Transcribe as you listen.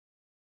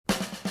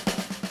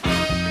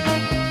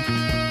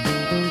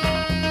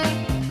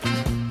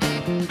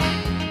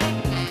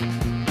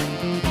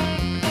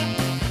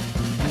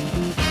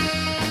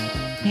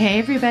Hey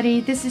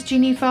everybody, this is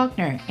Jeannie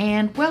Faulkner,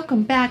 and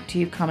welcome back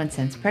to Common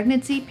Sense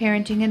Pregnancy,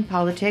 Parenting, and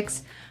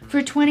Politics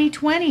for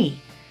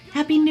 2020.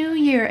 Happy New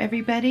Year,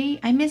 everybody.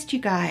 I missed you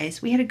guys.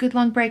 We had a good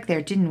long break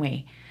there, didn't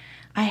we?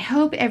 I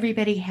hope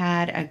everybody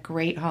had a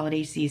great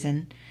holiday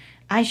season.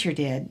 I sure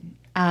did.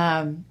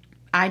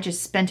 I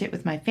just spent it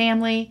with my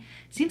family.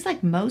 Seems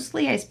like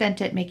mostly I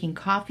spent it making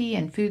coffee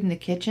and food in the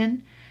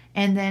kitchen,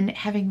 and then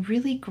having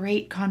really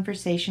great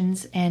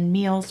conversations and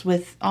meals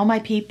with all my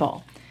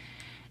people.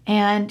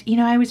 And,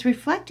 I was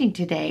reflecting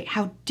today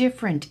how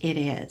different it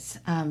is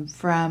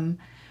from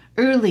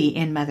early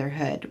in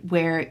motherhood,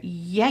 where,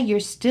 you're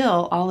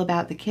still all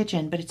about the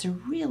kitchen, but it's a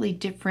really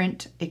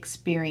different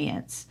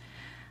experience.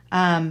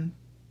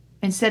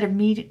 Instead of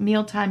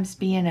meal times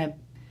being a,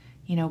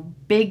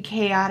 big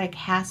chaotic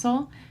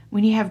hassle,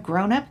 when you have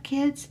grown-up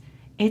kids,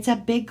 it's a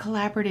big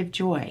collaborative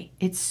joy.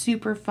 It's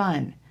super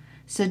fun.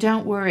 So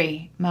don't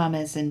worry,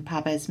 mamas and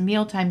papas,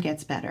 mealtime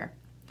gets better.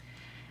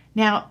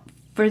 Now,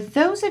 for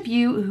those of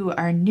you who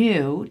are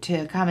new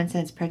to Common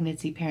Sense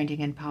Pregnancy,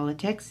 Parenting, and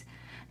Politics,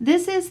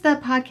 this is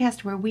the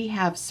podcast where we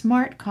have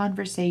smart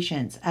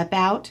conversations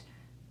about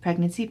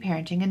pregnancy,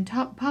 parenting, and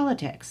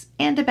politics,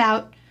 and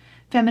about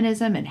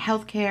feminism and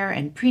healthcare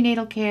and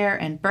prenatal care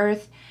and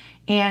birth,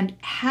 and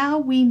how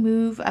we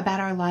move about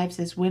our lives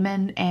as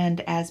women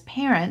and as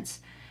parents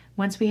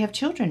once we have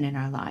children in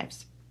our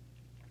lives.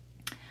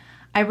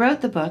 I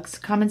wrote the books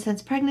Common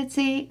Sense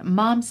Pregnancy,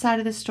 Mom's Side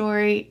of the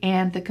Story,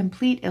 and The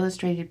Complete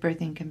Illustrated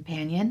Birthing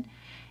Companion.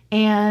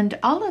 And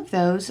all of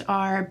those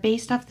are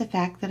based off the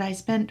fact that I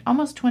spent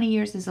almost 20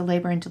 years as a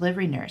labor and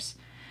delivery nurse.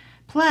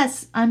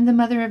 Plus, I'm the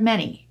mother of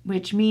many,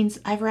 which means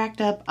I've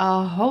racked up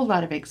a whole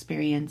lot of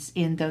experience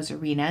in those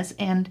arenas,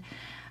 and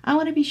I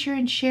want to be sure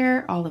and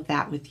share all of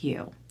that with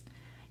you.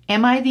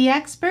 Am I the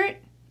expert?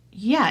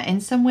 Yeah, in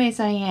some ways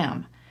I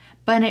am.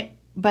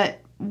 But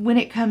when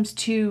it comes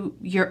to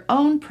your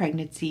own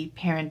pregnancy,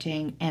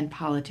 parenting, and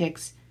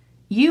politics,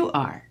 you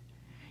are.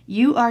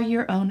 You are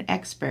your own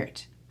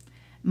expert.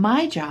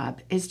 My job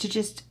is to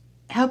just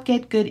help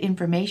get good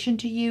information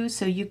to you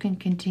so you can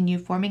continue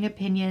forming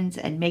opinions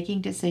and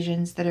making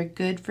decisions that are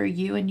good for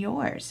you and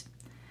yours.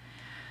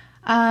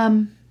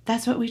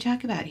 That's what we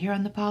talk about here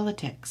on The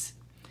Politics.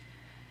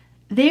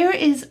 There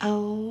is a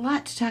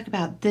lot to talk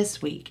about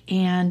this week,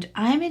 and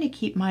I'm going to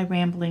keep my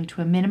rambling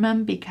to a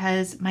minimum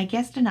because my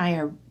guest and I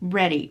are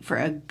ready for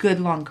a good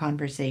long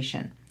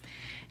conversation.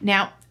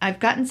 Now, I've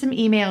gotten some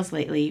emails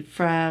lately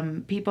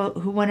from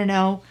people who want to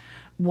know,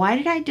 why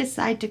did I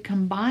decide to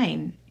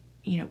combine,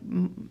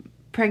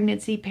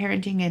 pregnancy,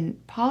 parenting,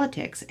 and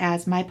politics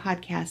as my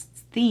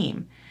podcast's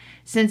theme?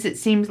 Since it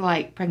seems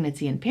like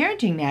pregnancy and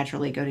parenting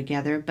naturally go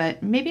together,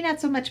 but maybe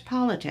not so much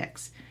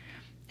politics.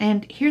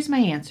 And here's my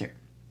answer.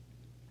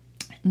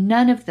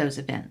 None of those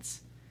events,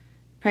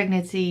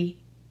 pregnancy,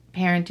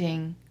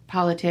 parenting,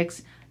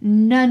 politics,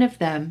 none of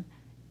them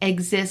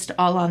exist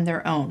all on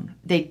their own.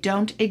 They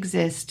don't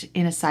exist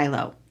in a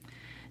silo.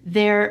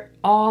 They're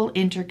all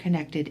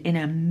interconnected in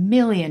a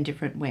million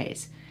different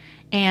ways.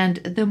 And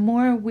the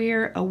more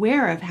we're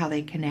aware of how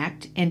they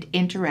connect and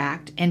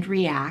interact and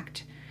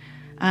react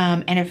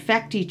and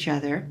affect each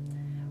other,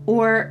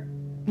 or,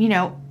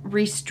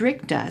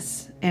 restrict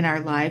us in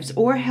our lives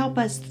or help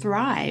us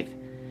thrive,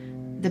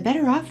 the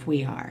better off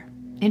we are.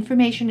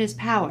 Information is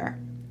power.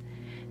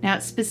 Now,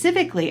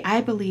 specifically,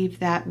 I believe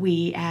that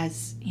we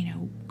as,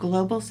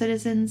 global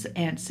citizens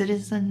and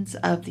citizens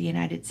of the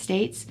United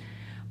States,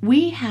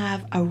 we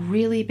have a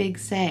really big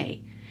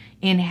say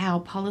in how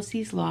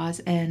policies, laws,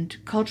 and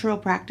cultural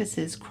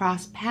practices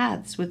cross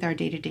paths with our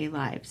day-to-day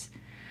lives.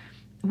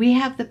 We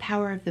have the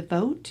power of the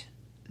vote,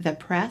 the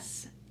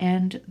press,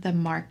 and the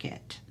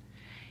market.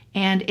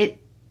 And it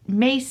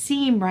may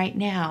seem right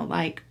now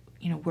like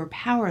we're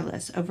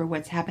powerless over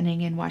what's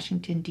happening in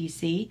Washington,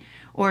 D.C.,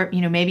 or,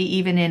 maybe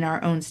even in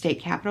our own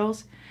state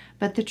capitals.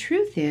 But the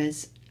truth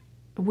is,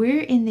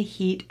 we're in the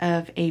heat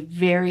of a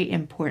very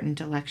important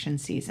election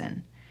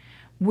season.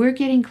 We're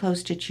getting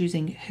close to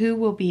choosing who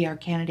will be our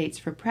candidates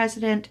for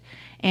president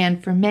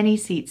and for many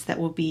seats that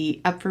will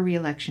be up for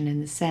re-election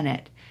in the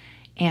Senate.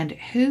 And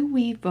who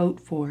we vote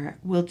for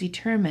will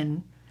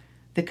determine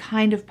the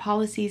kind of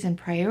policies and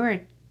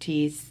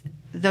priorities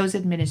those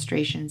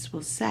administrations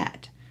will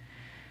set.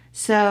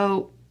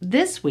 So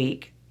this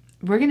week,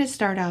 we're going to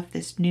start off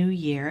this new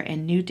year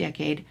and new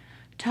decade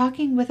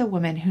talking with a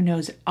woman who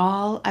knows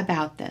all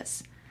about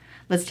this.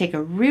 Let's take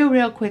a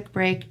real quick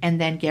break and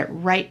then get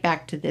right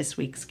back to this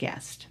week's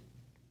guest.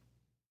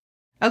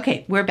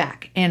 Okay, we're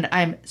back, and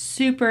I'm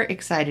super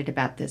excited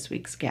about this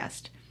week's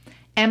guest.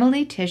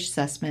 Emily Tish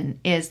Sussman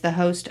is the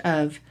host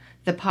of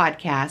the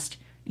podcast,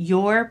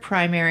 Your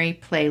Primary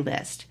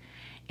Playlist.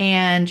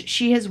 And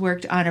she has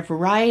worked on a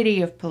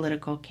variety of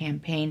political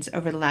campaigns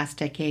over the last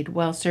decade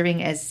while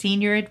serving as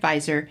senior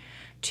advisor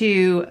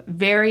to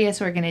various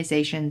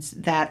organizations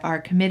that are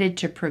committed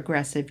to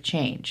progressive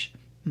change,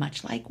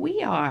 much like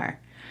we are.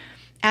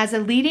 As a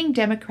leading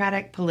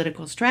Democratic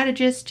political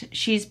strategist,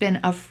 she's been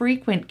a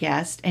frequent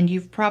guest, and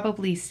you've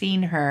probably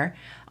seen her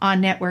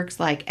on networks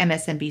like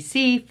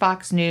MSNBC,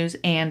 Fox News,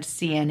 and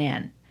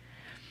CNN.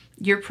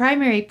 Your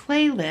primary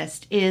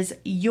playlist is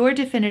your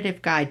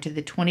definitive guide to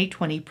the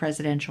 2020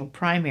 presidential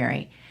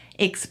primary,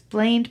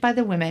 explained by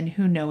the women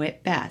who know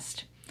it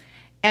best.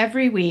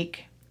 Every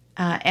week,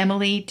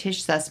 Emily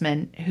Tish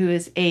Sussman, who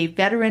is a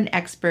veteran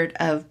expert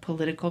of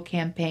political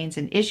campaigns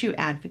and issue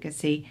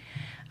advocacy,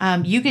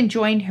 you can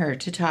join her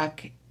to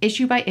talk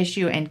issue by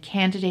issue and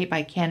candidate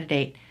by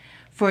candidate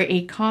for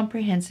a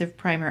comprehensive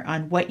primer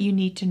on what you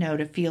need to know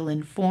to feel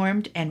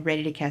informed and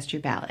ready to cast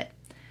your ballot.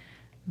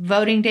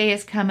 Voting day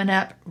is coming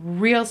up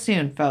real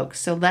soon,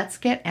 folks, so let's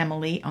get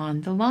Emily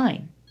on the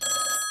line.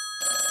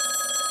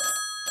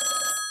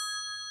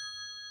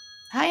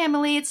 Hi,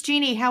 Emily. It's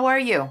Jeannie. How are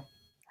you?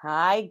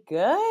 Hi,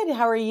 good.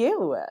 How are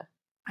you?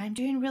 I'm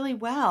doing really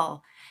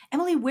well.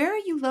 Emily, where are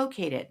you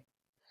located?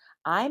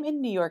 I'm in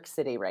New York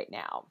City right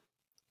now.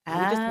 We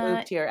just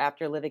moved here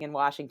after living in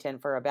Washington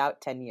for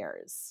about 10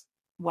 years.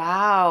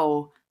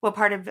 Wow. What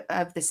part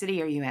of the city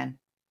are you in?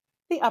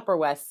 The Upper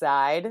West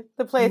Side,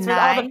 the place with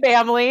all the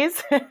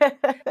families.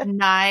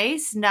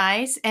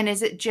 Nice. And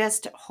is it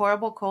just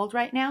horrible cold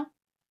right now?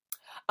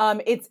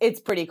 It's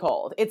pretty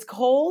cold. It's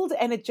cold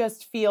and it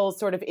just feels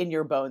sort of in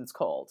your bones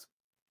cold.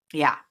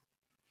 Yeah,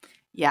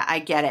 I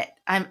get it.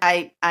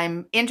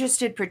 I'm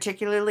interested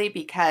particularly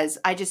because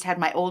I just had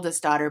my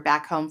oldest daughter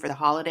back home for the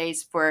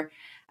holidays for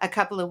a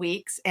couple of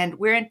weeks, and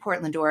we're in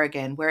Portland,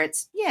 Oregon, where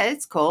it's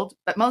cold,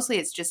 but mostly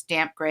it's just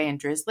damp, gray, and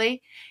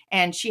drizzly.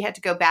 And she had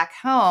to go back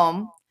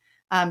home.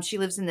 She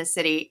lives in the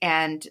city,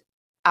 and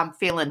I'm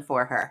feeling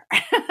for her.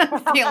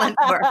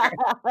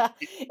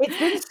 It's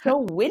been so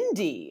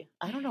windy.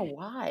 I don't know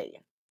why.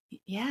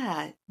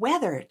 Yeah.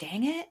 Weather,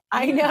 dang it.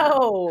 I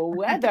know,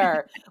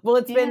 weather. Well,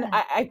 it's been,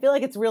 I feel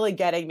like it's really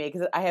getting me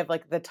because I have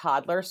like the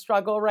toddler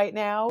struggle right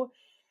now.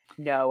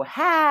 No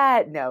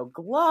hat, no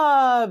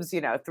gloves,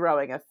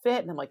 throwing a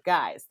fit. And I'm like,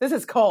 guys, this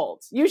is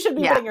cold. You should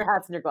be putting your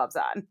hats and your gloves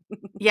on.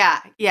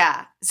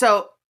 Yeah.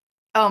 So,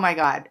 oh my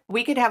God,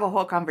 we could have a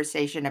whole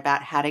conversation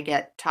about how to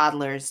get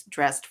toddlers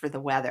dressed for the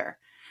weather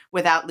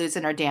without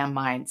losing our damn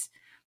minds.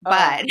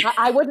 But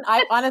I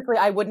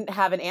wouldn't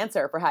have an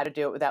answer for how to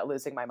do it without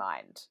losing my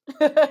mind.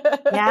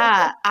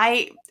 Yeah,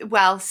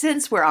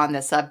 since we're on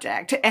the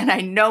subject, and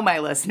I know my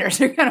listeners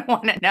are going to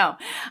want to know,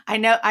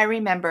 I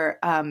remember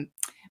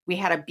we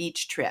had a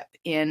beach trip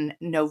in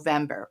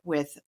November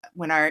when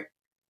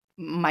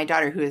my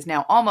daughter, who is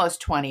now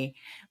almost 20,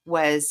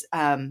 was,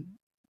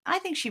 I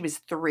think she was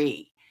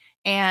 3.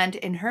 And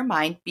in her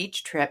mind,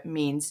 beach trip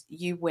means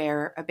you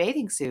wear a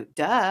bathing suit,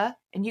 duh,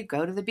 and you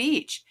go to the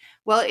beach.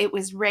 Well, it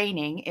was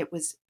raining. It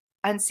was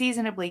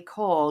unseasonably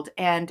cold,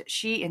 and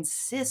she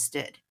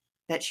insisted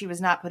that she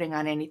was not putting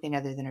on anything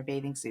other than her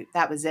bathing suit.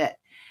 That was it.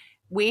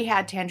 We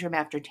had tantrum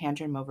after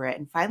tantrum over it,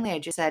 and finally I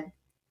just said,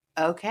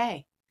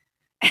 okay.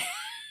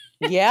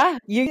 Yeah,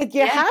 you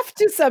have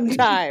to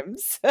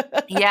sometimes.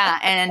 Yeah,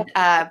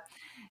 and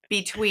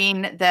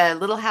between the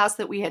little house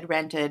that we had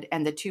rented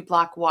and the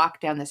 2-block walk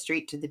down the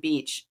street to the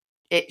beach,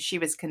 she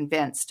was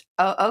convinced,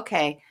 oh,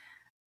 okay,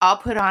 I'll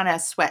put on a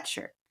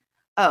sweatshirt.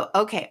 Oh,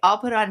 okay, I'll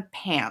put on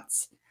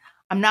pants.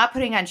 I'm not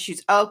putting on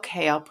shoes.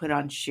 Okay, I'll put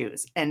on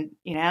shoes. And,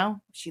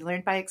 she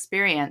learned by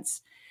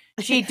experience.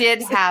 She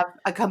did have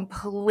a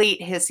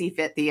complete hissy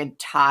fit the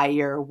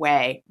entire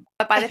way.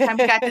 But by the time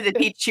we got to the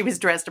beach, she was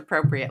dressed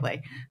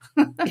appropriately.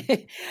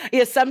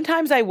 Yeah,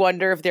 sometimes I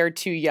wonder if they're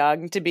too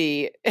young to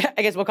be,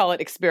 I guess we'll call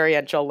it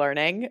experiential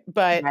learning,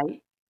 but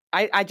right.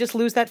 I just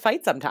lose that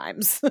fight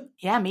sometimes.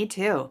 Yeah, me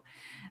too.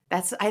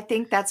 I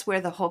think that's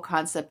where the whole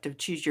concept of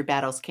choose your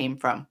battles came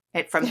from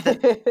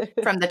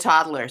the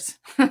toddlers.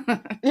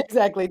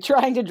 Exactly.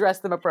 Trying to dress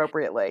them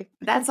appropriately.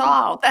 That's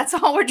all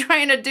we're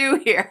trying to do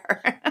here.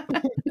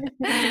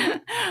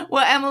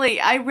 Well,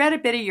 Emily, I read a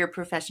bit of your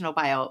professional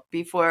bio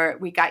before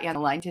we got you on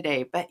the line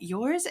today, but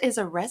yours is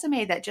a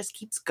resume that just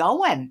keeps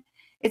going.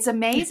 It's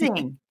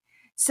amazing.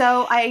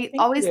 So I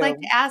always like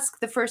to ask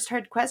the first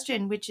hard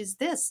question, which is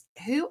this: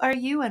 who are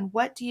you and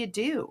what do you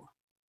do?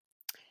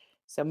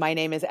 So my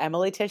name is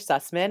Emily Tish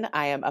Sussman.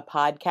 I am a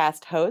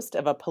podcast host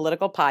of a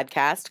political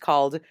podcast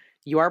called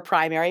Your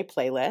Primary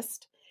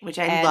Playlist. Which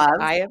I love.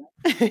 I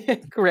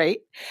am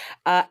great.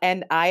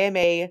 And I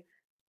am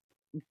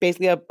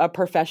basically a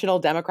professional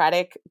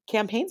Democratic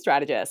campaign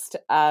strategist.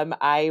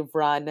 I've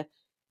run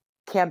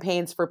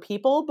campaigns for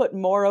people, but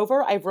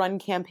moreover, I've run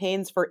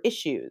campaigns for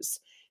issues.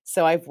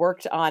 So I've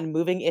worked on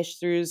moving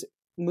issues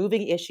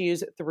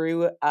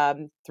through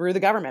the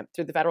government,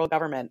 through the federal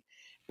government,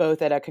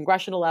 both at a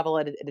congressional level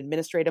and an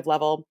administrative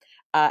level.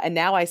 And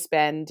now I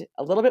spend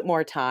a little bit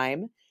more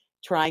time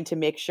trying to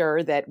make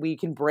sure that we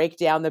can break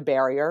down the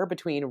barrier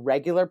between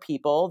regular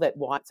people that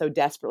want so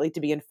desperately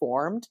to be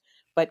informed,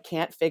 but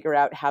can't figure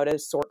out how to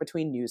sort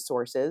between news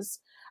sources,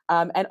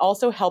 and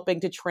also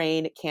helping to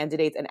train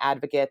candidates and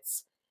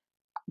advocates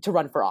to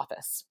run for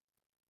office.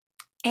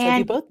 So I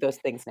do both those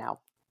things now.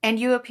 And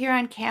you appear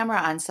on camera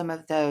on some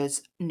of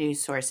those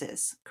news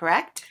sources,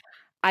 correct?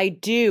 I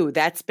do.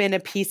 That's been a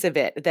piece of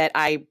it, that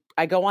I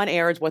go on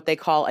air as what they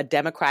call a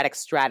Democratic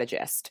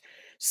strategist.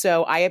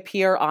 So I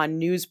appear on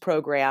news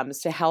programs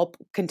to help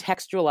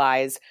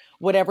contextualize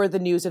whatever the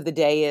news of the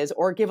day is,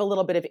 or give a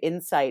little bit of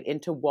insight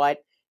into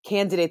what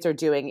candidates are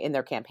doing in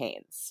their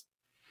campaigns.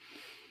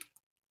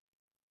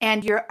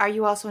 And are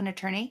you also an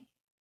attorney?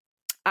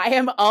 I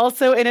am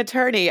also an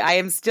attorney. I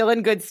am still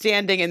in good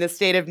standing in the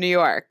state of New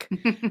York,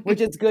 which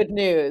is good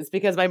news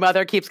because my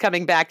mother keeps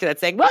coming back to that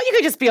saying, well, you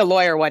could just be a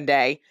lawyer one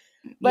day.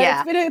 But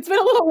yeah. it's been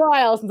a little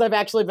while since I've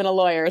actually been a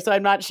lawyer, so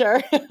I'm not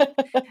sure.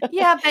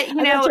 Yeah, but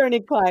an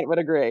attorney-client would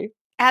agree.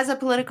 As a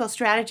political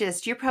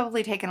strategist, you're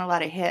probably taking a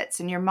lot of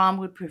hits, and your mom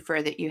would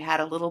prefer that you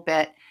had a little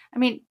bit. I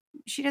mean,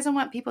 she doesn't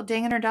want people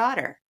dinging her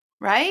daughter,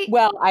 right?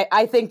 Well,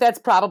 I think that's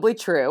probably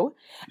true.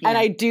 Yeah. And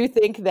I do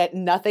think that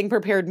nothing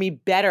prepared me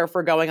better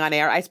for going on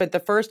air. I spent the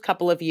first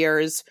couple of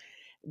years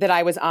that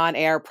I was on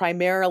air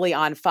primarily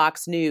on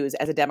Fox News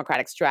as a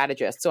Democratic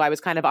strategist. So I was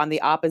kind of on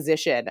the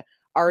opposition,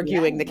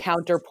 arguing the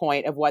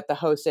counterpoint of what the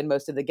host and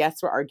most of the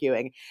guests were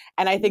arguing.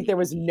 And I think there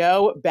was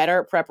no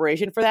better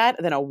preparation for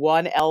that than a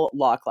 1L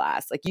law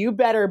class. Like, you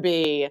better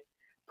be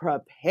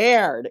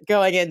prepared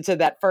going into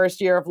that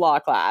first year of law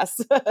class.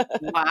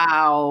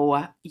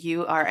 Wow.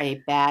 You are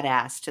a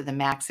badass to the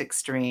max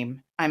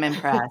extreme. I'm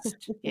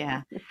impressed.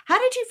 Yeah. How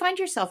did you find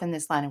yourself in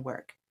this line of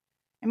work?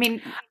 I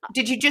mean,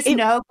 did you just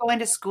know going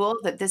to school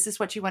that this is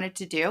what you wanted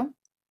to do?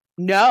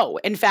 No.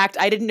 In fact,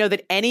 I didn't know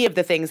that any of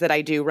the things that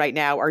I do right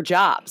now are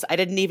jobs. I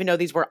didn't even know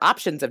these were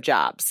options of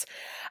jobs.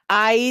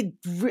 I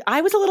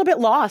was a little bit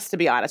lost, to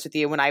be honest with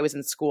you, when I was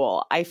in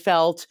school. I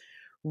felt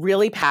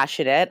really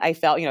passionate. I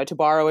felt, to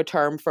borrow a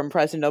term from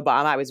President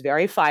Obama, I was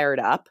very fired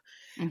up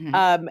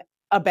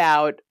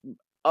about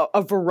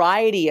a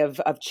variety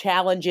of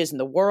challenges in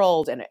the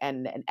world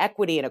and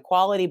equity and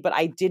equality, but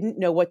I didn't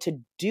know what to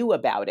do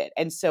about it.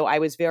 And so I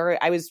was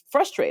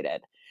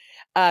frustrated.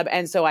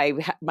 And so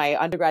my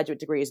undergraduate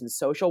degree is in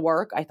social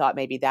work. I thought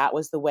maybe that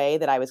was the way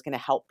that I was going to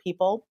help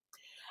people.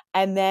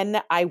 And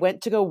then I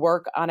went to go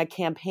work on a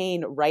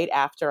campaign right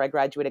after I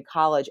graduated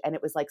college. And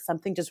it was like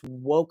something just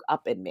woke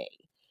up in me.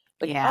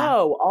 Like,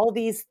 oh, all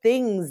these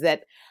things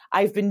that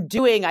I've been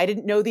doing, I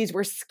didn't know these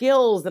were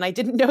skills, and I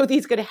didn't know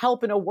these could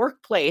help in a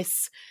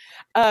workplace.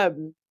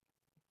 And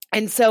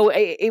so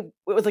it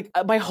was like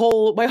my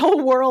whole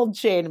world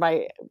changed.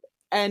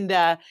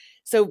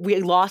 So we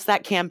lost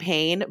that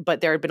campaign,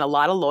 but there had been a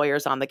lot of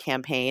lawyers on the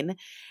campaign.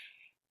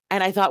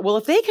 And I thought, well,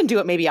 if they can do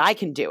it, maybe I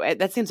can do it.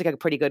 That seems like a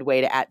pretty good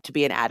way to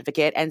be an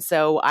advocate. And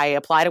so I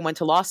applied and went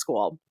to law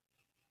school.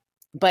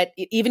 But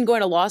even going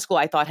to law school,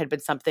 I thought had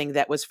been something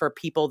that was for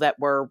people that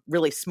were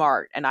really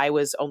smart, and I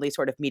was only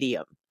sort of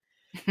medium.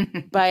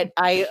 But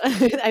I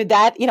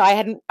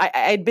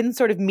had been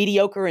sort of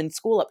mediocre in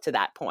school up to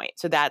that point,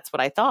 so that's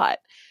what I thought.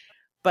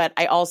 But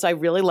I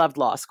really loved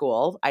law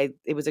school.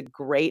 It was a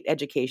great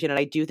education, and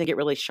I do think it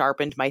really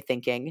sharpened my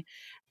thinking.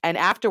 And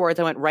afterwards,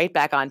 I went right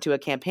back onto a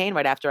campaign.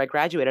 Right after I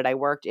graduated, I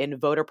worked in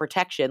voter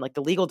protection, like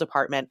the legal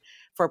department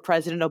for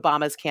President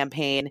Obama's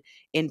campaign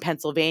in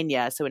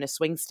Pennsylvania, so in a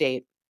swing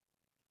state.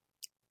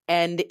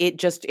 And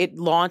it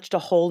launched a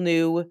whole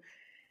new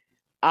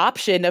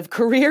option of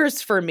careers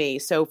for me.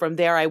 So from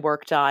there, I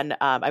worked on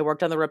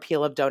the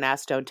repeal of Don't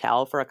Ask, Don't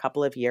Tell for a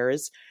couple of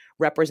years,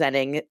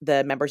 representing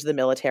the members of the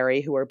military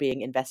who were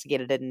being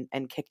investigated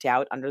and kicked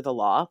out under the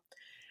law.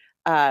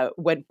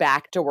 Went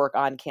back to work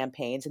on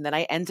campaigns. And then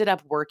I ended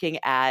up working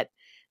at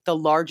the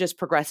largest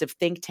progressive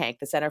think tank,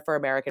 the Center for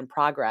American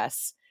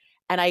Progress.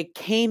 And I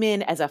came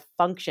in as a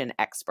function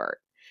expert.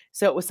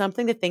 So it was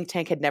something the think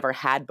tank had never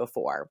had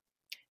before.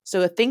 So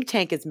a think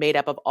tank is made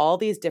up of all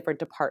these different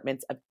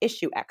departments of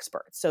issue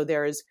experts. So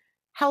there's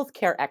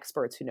healthcare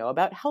experts who know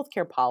about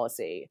healthcare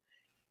policy.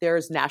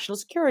 There's national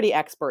security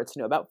experts who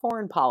know about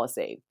foreign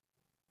policy.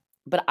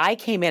 But I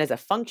came in as a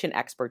function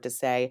expert to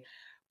say,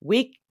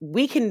 we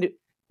can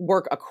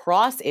work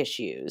across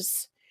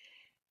issues.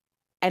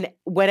 And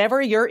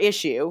whatever your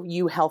issue,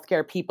 you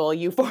healthcare people,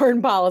 you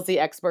foreign policy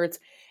experts,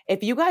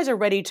 if you guys are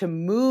ready to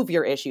move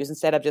your issues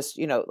instead of just,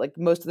 like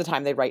most of the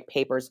time they write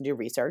papers and do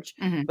research.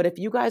 Mm-hmm. But if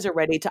you guys are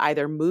ready to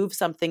either move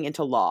something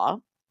into law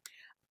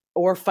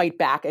or fight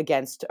back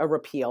against a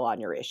repeal on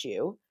your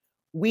issue,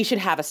 we should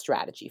have a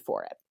strategy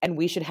for it. And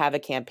we should have a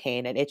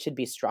campaign, and it should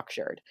be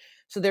structured.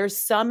 So there's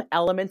some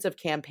elements of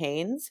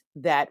campaigns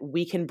that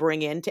we can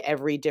bring into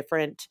every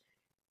different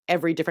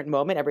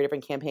moment, every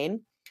different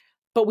campaign.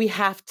 But we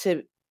have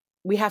to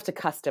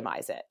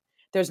customize it.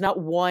 There's not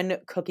one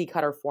cookie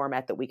cutter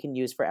format that we can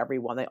use for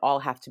everyone. They all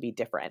have to be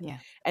different. Yeah.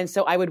 And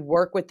so I would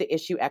work with the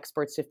issue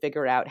experts to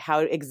figure out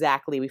how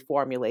exactly we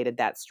formulated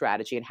that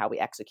strategy and how we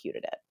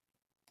executed it.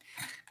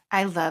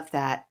 I love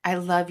that. I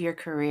love your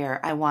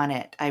career. I want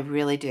it. I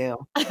really do.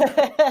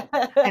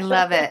 I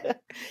love it.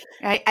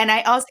 Right. And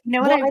I also,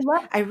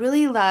 I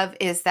really love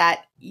is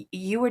that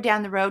you were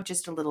down the road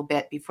just a little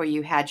bit before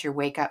you had your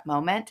wake up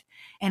moment.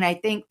 And I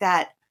think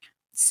that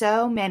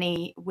so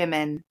many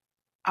women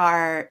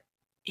are,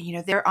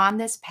 they're on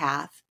this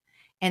path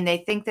and they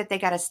think that they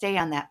got to stay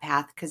on that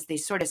path because they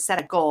sort of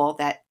set a goal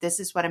that this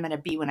is what I'm going to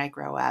be when I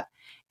grow up.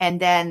 And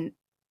then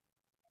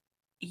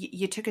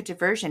you took a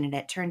diversion and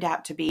it turned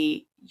out to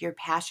be your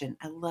passion.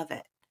 I love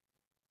it.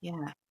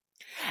 Yeah.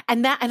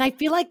 And I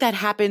feel like that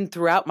happened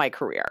throughout my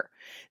career,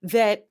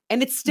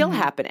 and it's still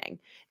happening,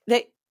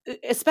 that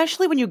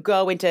especially when you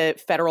go into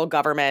federal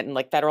government and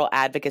like federal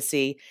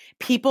advocacy,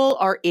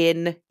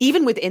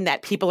 even within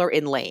that, people are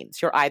in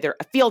lanes. You're either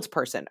a fields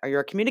person or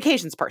you're a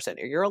communications person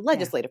or you're a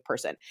legislative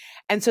person.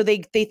 And so they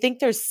think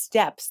there's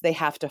steps they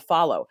have to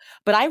follow.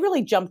 But I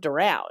really jumped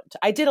around.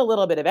 I did a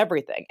little bit of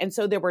everything. And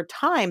so there were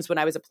times when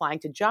I was applying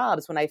to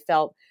jobs when I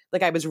felt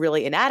like I was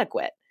really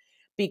inadequate,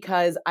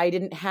 because I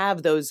didn't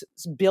have those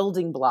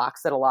building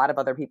blocks that a lot of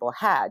other people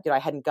had. I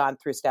hadn't gone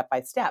through step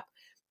by step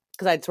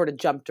because I'd sort of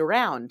jumped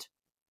around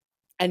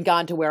and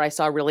gone to where I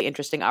saw a really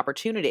interesting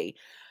opportunity.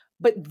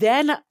 But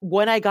then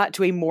when I got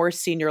to a more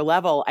senior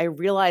level, I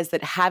realized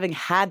that having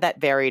had that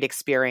varied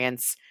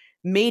experience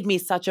made me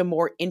such a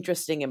more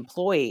interesting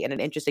employee and an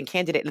interesting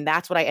candidate. And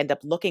that's what I end up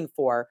looking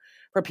for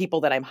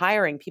people that I'm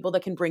hiring, people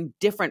that can bring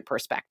different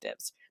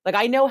perspectives. Like,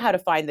 I know how to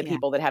find the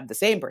people that have the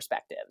same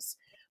perspectives,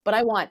 but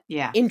I want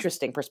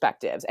interesting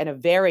perspectives and a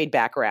varied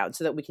background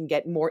so that we can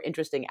get more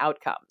interesting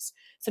outcomes.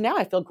 So now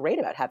I feel great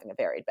about having a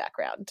varied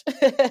background.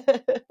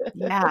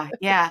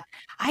 Yeah.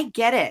 I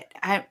get it.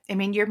 I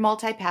mean, you're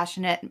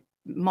multi-passionate,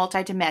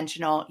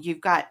 multi-dimensional.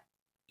 You've got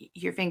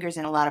your fingers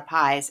in a lot of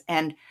pies.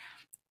 And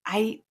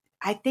I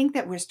think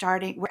that we're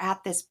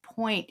at this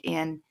point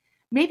in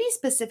maybe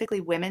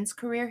specifically women's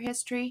career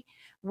history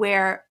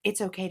where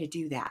it's okay to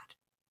do that,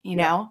 you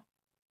know?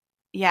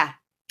 Yeah.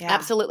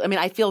 Absolutely. I mean,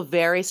 I feel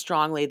very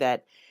strongly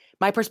that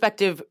my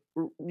perspective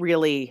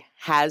really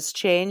has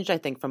changed, I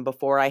think, from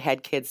before I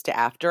had kids to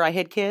after I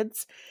had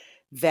kids,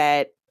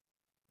 that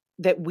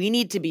we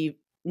need to be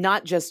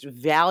not just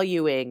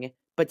valuing,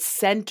 but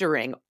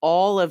centering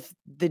all of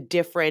the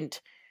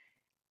different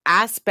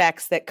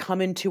aspects that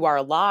come into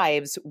our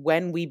lives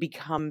when we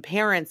become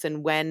parents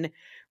and when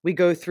we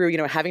go through,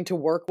 having to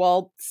work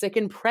while sick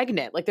and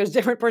pregnant. Like, there's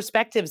different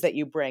perspectives that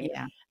you bring.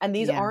 Yeah. And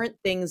these aren't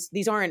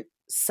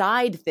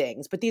side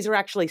things, but these are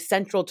actually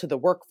central to the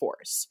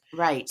workforce.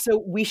 Right.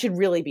 So we should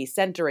really be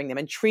centering them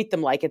and treat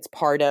them like it's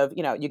part of,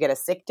 you get a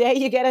sick day,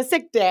 you get a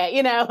sick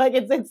day, like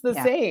it's the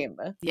same.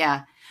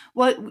 Yeah.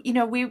 Well,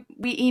 we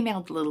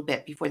emailed a little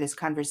bit before this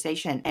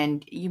conversation,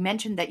 and you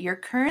mentioned that you're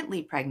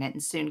currently pregnant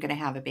and soon going to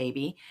have a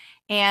baby,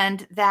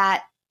 and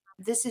that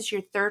this is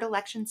your third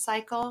election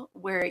cycle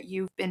where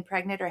you've been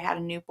pregnant or had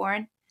a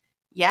newborn.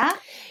 Yeah.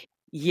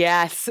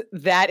 Yes,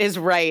 that is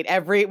right.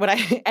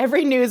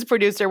 Every news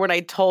producer, when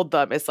I told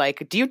them, is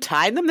like, do you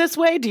time them this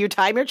way? Do you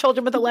time your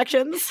children with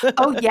elections?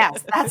 Oh,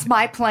 yes, that's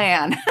my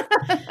plan.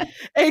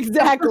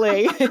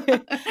 Exactly.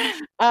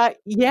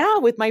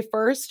 With my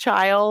first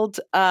child,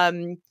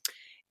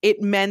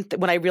 it meant that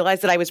when I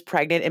realized that I was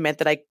pregnant, it meant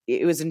that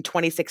it was in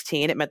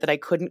 2016. It meant that I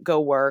couldn't go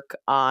work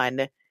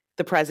on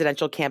the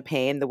presidential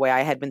campaign the way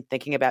I had been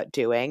thinking about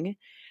doing.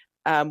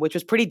 Which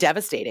was pretty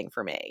devastating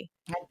for me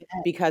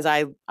because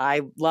I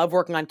love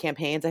working on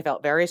campaigns. I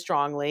felt very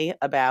strongly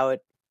about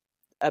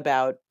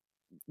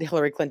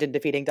Hillary Clinton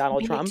defeating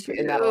Donald Trump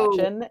in that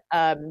election.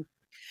 And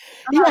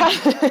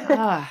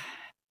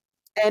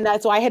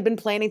so I had been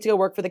planning to go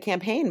work for the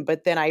campaign,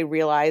 but then I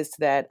realized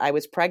that I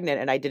was pregnant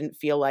and I didn't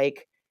feel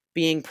like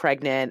being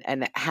pregnant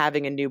and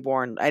having a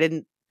newborn. I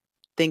didn't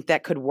think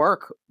that could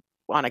work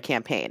on a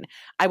campaign.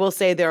 I will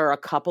say there are a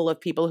couple of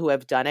people who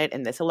have done it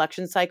in this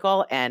election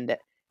cycle, and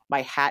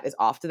my hat is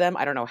off to them.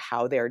 I don't know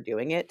how they're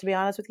doing it, to be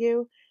honest with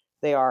you.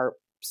 They are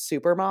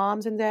super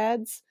moms and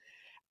dads.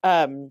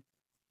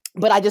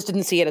 But I just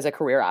didn't see it as a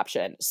career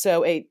option.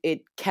 So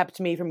it kept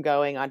me from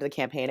going onto the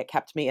campaign. It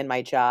kept me in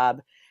my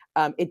job.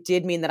 It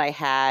did mean that I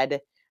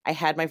had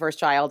my first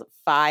child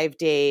 5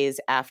 days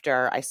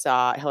after I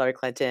saw Hillary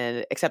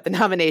Clinton accept the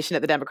nomination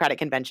at the Democratic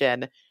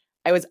convention.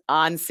 I was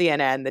on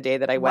CNN the day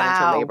that I went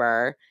into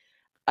labor.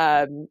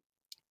 And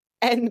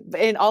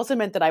it also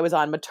meant that I was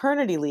on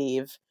maternity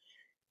leave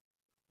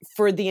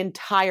for the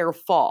entire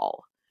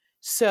fall.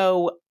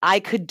 So I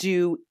could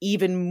do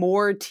even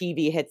more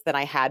TV hits than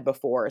I had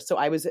before. So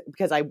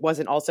because I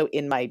wasn't also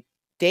in my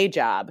day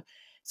job.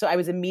 So I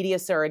was a media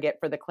surrogate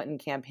for the Clinton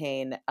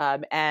campaign.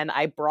 And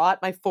I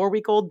brought my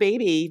 4-week-old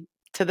baby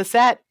to the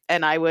set,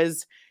 and I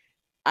was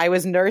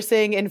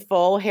nursing in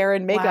full hair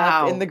and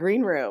makeup in the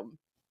green room,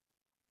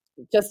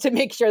 just to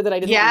make sure that I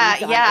didn't.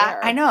 Yeah.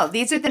 I know.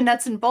 These are the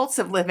nuts and bolts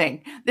of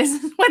living. This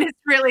is what it's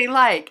really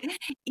like.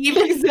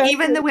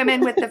 Even the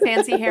women with the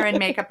fancy hair and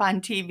makeup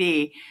on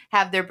TV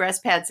have their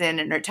breast pads in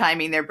and are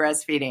timing their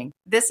breastfeeding.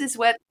 This is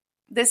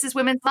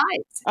women's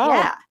lives. Oh,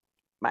 yeah.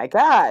 My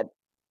God.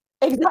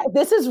 Exactly.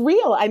 This is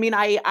real. I mean,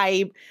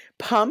 I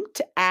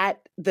pumped at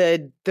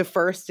the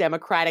first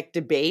Democratic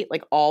debate,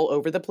 like all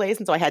over the place.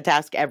 And so I had to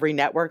ask every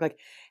network, like,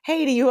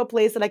 hey, do you have a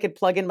place that I could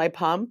plug in my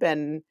pump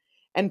and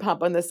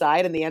pump on the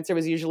side? And the answer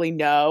was usually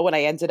no. And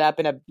I ended up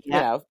in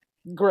a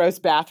gross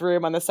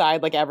bathroom on the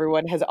side, like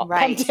everyone has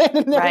pumped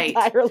in their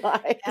entire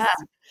lives.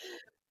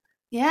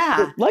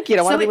 Yeah. Look, you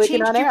don't want to be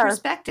leaking on air. So it changed your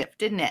perspective,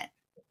 didn't it?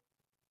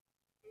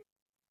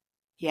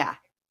 Yeah.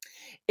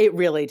 It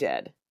really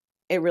did.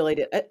 It really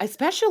did.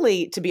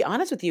 Especially, to be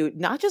honest with you,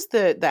 not just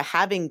the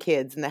having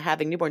kids and the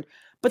having newborn,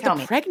 but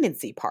the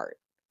pregnancy part.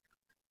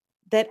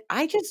 that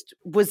I just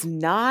was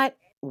not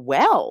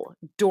well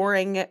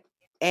during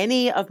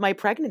any of my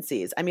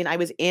pregnancies. I mean, I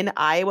was in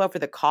Iowa for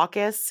the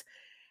caucus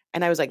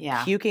and I was like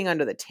puking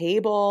under the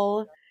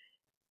table.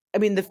 I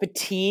mean, the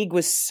fatigue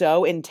was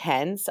so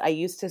intense. I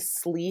used to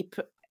sleep.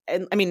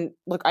 And I mean,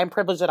 look, I'm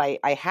privileged that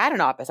I had an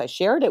office. I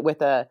shared it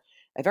with a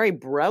very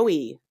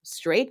bro-y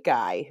straight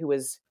guy who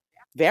was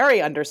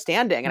very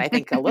understanding and I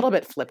think a little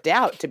bit flipped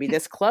out to be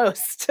this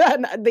close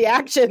to the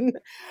action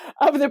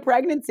of the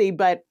pregnancy.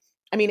 But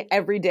I mean,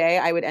 every day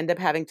I would end up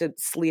having to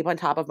sleep on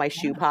top of my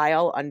shoe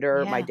pile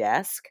under my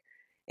desk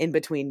in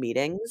between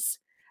meetings.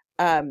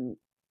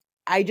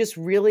 I just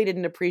really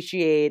didn't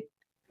appreciate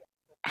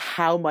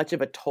how much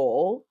of a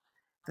toll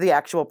the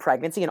actual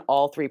pregnancy and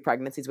all 3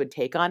 pregnancies would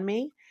take on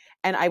me.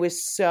 And I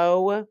was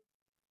so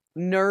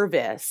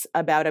nervous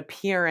about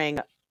appearing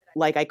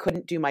like I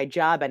couldn't do my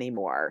job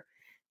anymore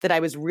that I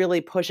was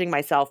really pushing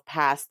myself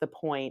past the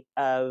point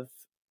of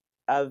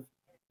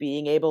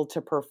being able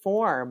to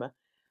perform.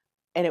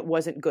 And it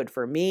wasn't good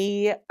for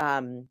me.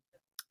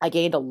 I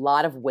gained a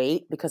lot of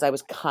weight because I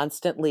was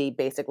constantly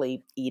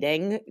basically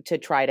eating to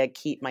try to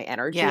keep my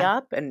energy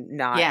up and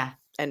not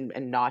and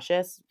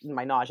nauseous,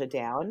 my nausea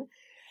down.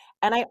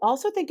 And I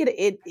also think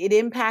it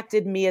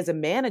impacted me as a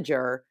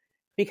manager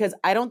because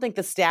I don't think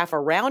the staff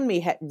around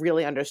me had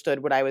really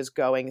understood what I was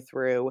going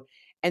through.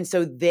 And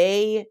so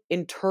they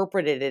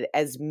interpreted it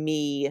as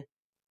me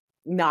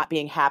not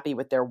being happy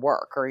with their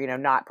work or,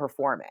 not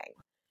performing.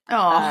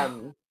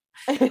 Oh,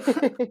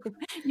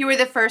 you were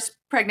the first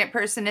pregnant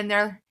person in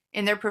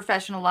their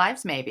professional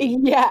lives, maybe.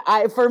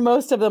 Yeah, for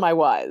most of them I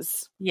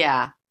was.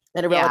 Yeah.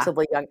 And a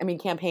relatively young, I mean,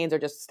 campaigns are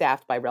just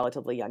staffed by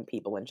relatively young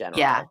people in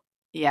general.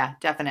 Yeah,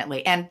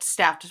 definitely. And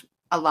staffed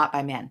a lot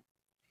by men.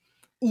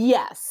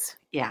 Yes.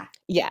 Yeah.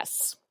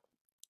 Yes.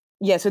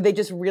 Yeah, so they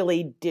just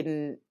really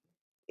didn't,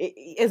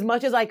 as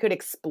much as I could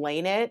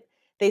explain it,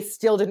 they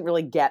still didn't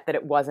really get that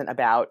it wasn't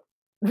about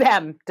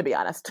them, to be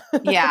honest.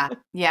 Yeah.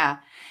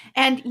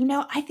 And,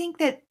 I think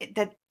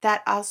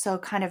that also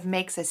kind of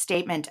makes a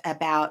statement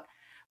about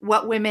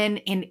what women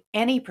in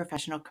any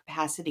professional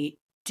capacity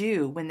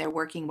do when they're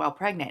working while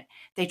pregnant.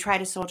 They try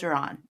to soldier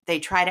on. They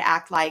try to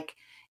act like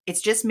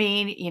it's just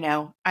me,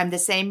 I'm the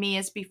same me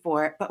as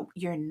before, but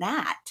you're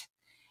not.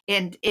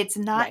 And it's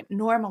not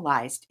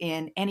normalized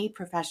in any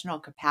professional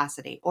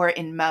capacity or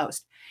in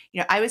most.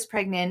 I was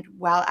pregnant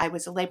while I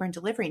was a labor and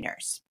delivery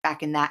nurse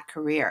back in that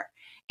career.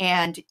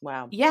 And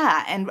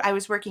and I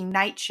was working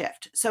night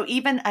shift. So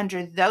even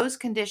under those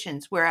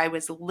conditions where I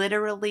was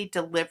literally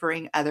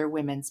delivering other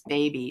women's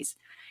babies,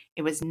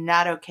 it was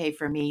not okay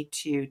for me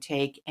to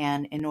take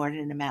an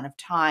inordinate amount of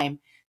time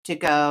to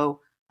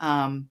go,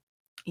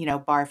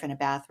 barf in a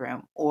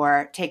bathroom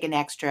or take an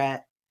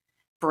extra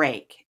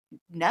break.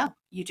 No,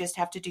 you just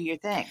have to do your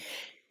thing.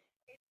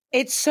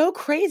 It's so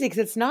crazy because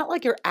it's not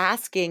like you're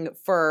asking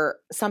for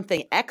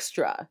something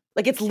extra.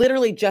 Like it's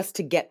literally just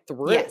to get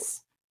through.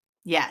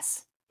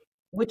 Yes.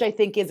 Which I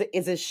think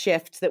is a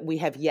shift that we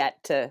have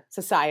yet to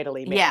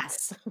societally make.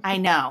 Yes, I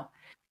know.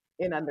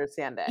 In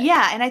understanding.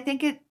 Yeah, and I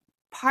think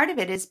part of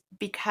it is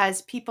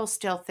because people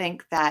still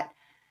think that,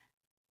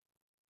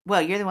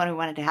 well, you're the one who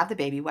wanted to have the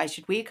baby. Why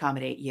should we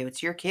accommodate you?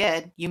 It's your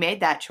kid. You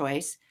made that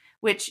choice,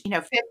 which,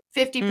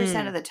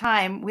 50% of the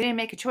time we didn't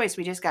make a choice.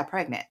 We just got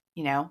pregnant,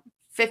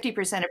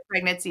 50% of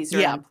pregnancies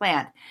are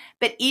unplanned.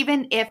 But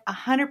even if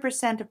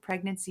 100% of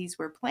pregnancies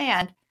were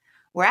planned,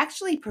 we're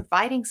actually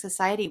providing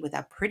society with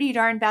a pretty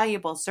darn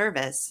valuable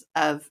service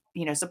of,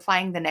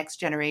 supplying the next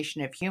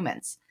generation of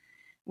humans.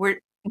 We're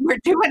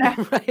doing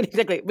right,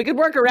 exactly. We could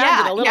work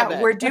around it a little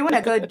bit. We're doing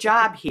a good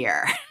job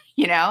here,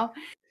 Yeah,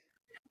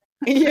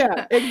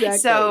 exactly.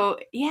 So,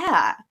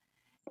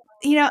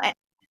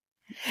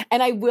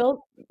 and I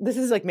will, this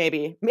is like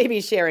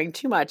maybe sharing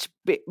too much,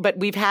 but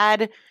we've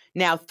had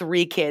now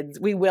 3 kids.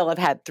 We will have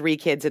had 3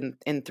 kids in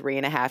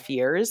 3.5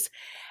 years.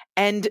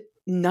 And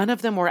none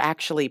of them were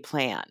actually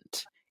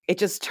planned. It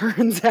just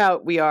turns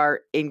out we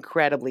are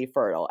incredibly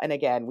fertile. And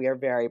again, we are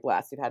very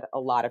blessed. We've had a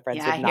lot of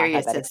friends who have not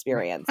had that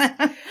experience.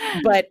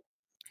 but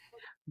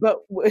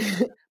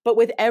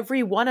with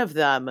every one of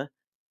them,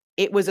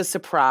 it was a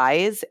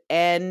surprise.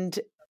 And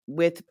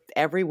with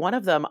every one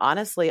of them,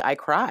 honestly, I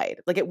cried.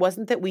 Like it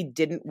wasn't that we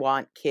didn't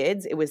want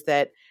kids. It was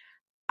that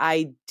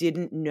I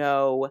didn't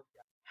know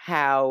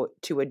how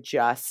to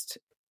adjust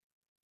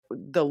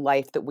the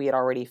life that we had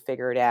already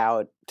figured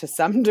out to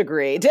some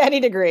degree, to any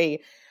degree.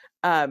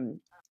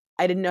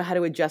 I didn't know how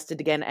to adjust it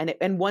again.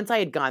 And once I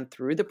had gone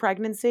through the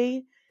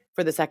pregnancy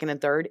for the second and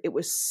third, it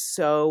was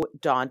so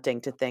daunting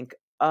to think,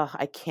 oh,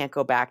 I can't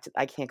go back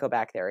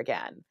there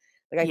again.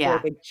 Like I feel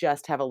like I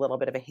just have a little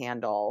bit of a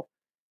handle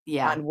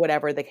on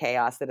whatever the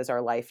chaos that is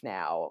our life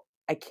now.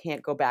 I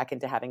can't go back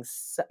into having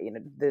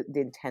the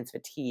intense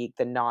fatigue,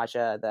 the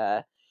nausea,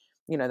 the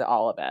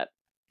all of it.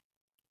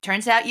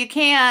 Turns out you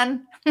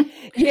can.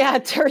 Yeah,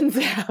 it turns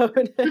out.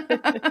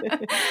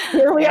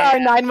 Here we are,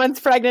 9 months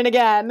pregnant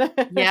again.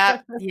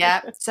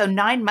 Yep. So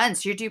 9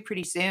 months, you're due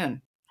pretty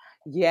soon.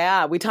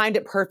 Yeah, we timed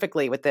it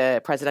perfectly with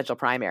the presidential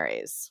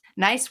primaries.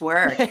 Nice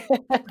work.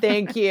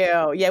 Thank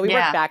you. Yeah, we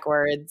worked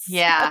backwards.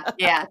 Yeah.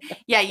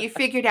 You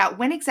figured out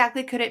when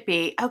exactly could it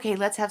be? Okay,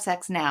 let's have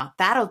sex now.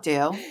 That'll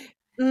do.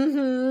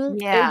 Mm-hmm.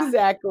 Yeah.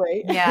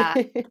 Exactly. Yeah.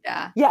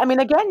 Yeah. I mean,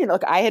 again,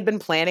 look, I had been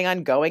planning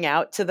on going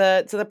out to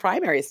the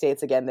primary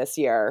states again this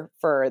year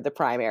for the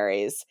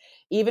primaries.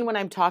 Even when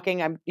I'm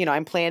talking,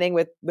 I'm planning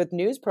with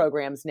news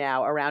programs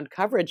now around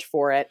coverage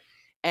for it,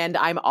 and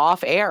I'm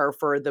off air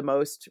for the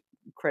most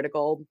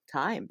critical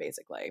time,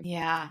 basically.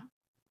 Yeah.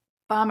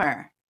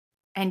 Bummer.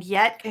 And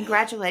yet,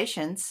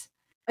 congratulations.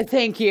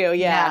 Thank you.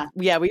 Yeah.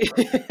 We.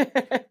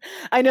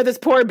 I know this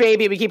poor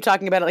baby. We keep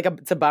talking about it like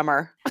it's a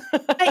bummer.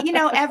 But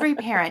every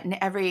parent in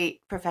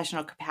every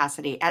professional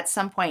capacity at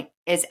some point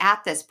is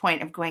at this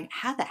point of going,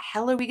 how the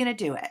hell are we going to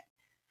do it?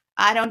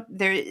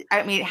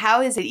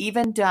 How is it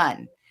even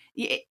done?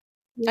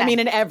 I mean,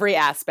 in every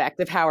aspect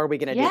of how are we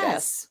going to do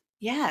this?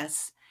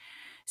 Yes.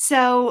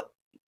 So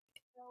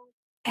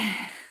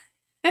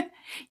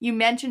you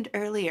mentioned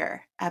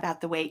earlier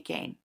about the weight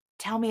gain.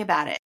 Tell me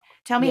about it.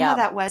 Tell me how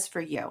that was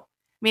for you.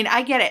 I mean,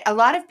 I get it. A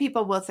lot of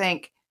people will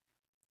think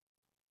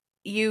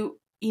a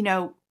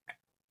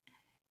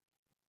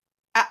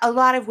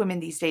lot of women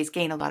these days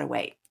gain a lot of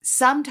weight.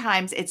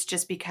 Sometimes it's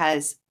just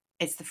because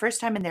it's the first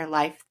time in their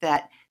life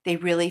that they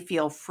really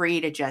feel free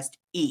to just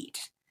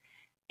eat.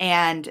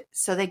 And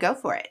so they go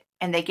for it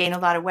and they gain a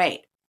lot of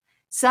weight.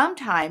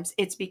 Sometimes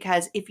it's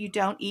because if you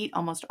don't eat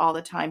almost all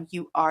the time,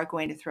 you are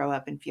going to throw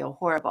up and feel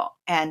horrible,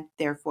 and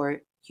therefore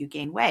you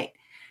gain weight.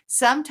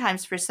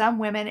 Sometimes for some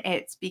women,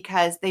 it's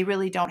because they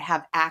really don't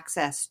have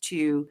access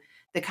to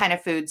the kind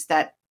of foods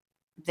that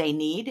they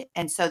need.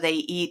 And so they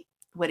eat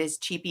what is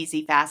cheap,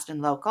 easy, fast,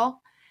 and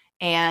local.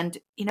 And,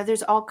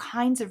 there's all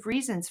kinds of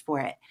reasons for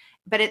it.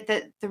 But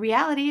the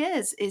reality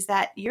is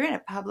that you're in a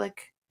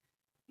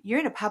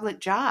public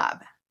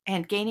job,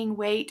 and gaining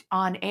weight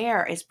on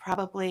air is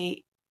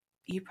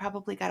you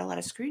probably got a lot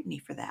of scrutiny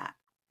for that.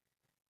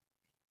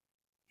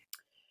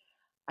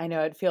 I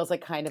know, it feels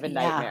like kind of a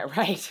nightmare,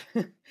 right?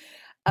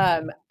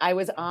 I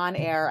was on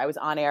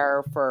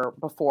air for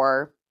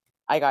before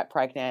I got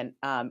pregnant,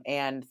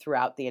 and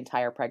throughout the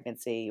entire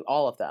pregnancy,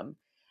 all of them.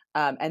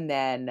 And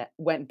then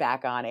went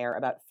back on air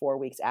about 4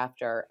 weeks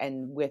after.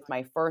 And with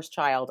my first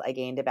child, I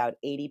gained about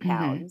 80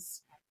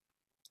 pounds,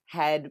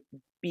 had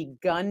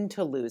begun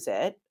to lose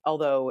it,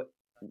 although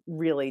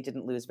really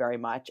didn't lose very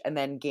much, and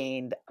then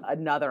gained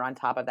another on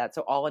top of that.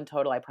 So all in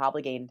total, I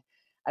probably gained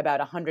about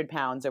 100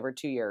 pounds over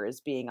 2 years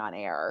being on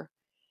air.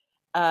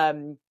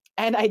 And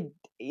I,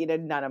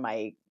 none of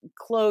my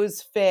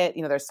clothes fit.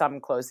 There's some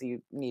clothes that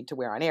you need to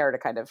wear on air to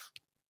kind of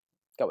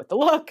go with the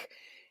look.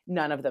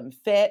 None of them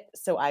fit.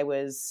 So I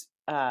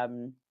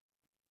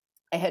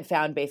had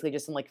found basically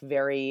just some like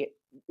very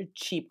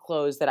cheap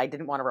clothes that I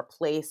didn't want to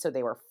replace. So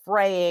they were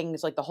fraying.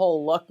 It's like the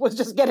whole look was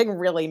just getting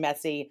really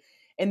messy.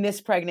 In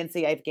this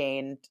pregnancy, I've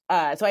gained,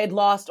 so I had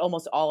lost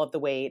almost all of the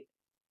weight,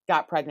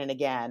 got pregnant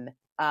again.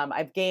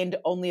 I've gained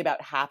only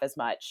about half as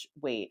much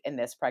weight in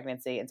this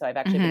pregnancy. And so I've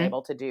actually been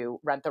able to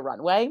rent the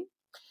runway.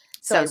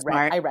 So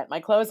I rent my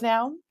clothes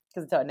now,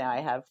 because so now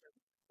I have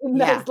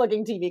nice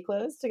looking TV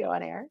clothes to go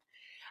on air.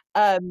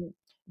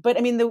 But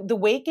I mean, the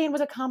weight gain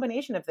was a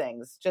combination of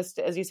things. Just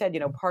as you said,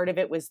 part of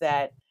it was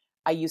that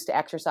I used to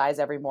exercise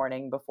every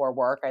morning before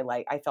work.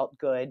 I felt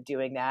good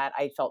doing that.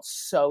 I felt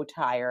so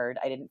tired.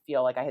 I didn't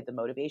feel like I had the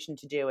motivation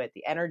to do it,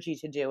 the energy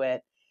to do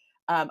it.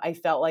 I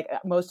felt like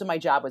most of my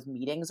job was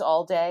meetings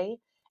all day.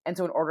 And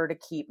so in order to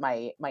keep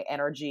my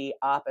energy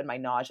up and my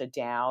nausea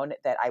down,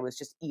 that I was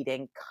just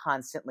eating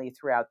constantly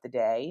throughout the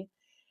day.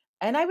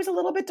 And I was a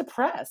little bit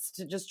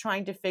depressed, just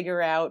trying to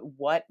figure out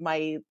what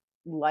my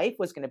life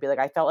was going to be like.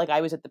 I felt like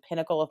I was at the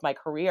pinnacle of my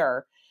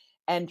career,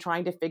 and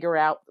trying to figure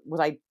out,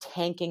 was I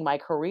tanking my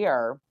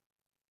career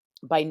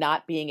by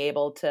not being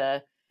able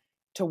to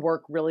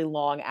work really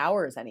long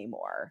hours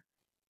anymore?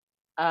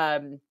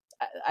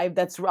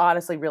 That's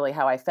honestly really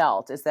how I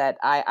felt, is that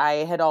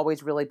I had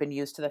always really been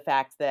used to the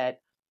fact that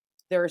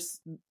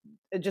there's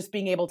just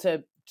being able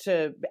to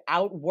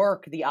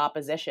outwork the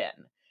opposition,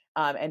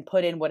 and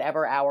put in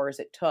whatever hours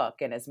it took,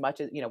 and as much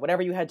as,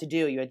 whatever you had to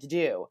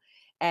do.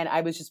 And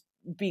I was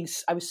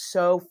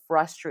so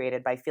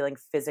frustrated by feeling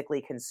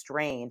physically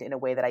constrained in a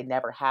way that I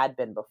never had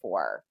been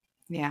before.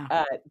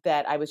 Yeah.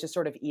 That I was just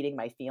sort of eating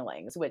my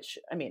feelings, which,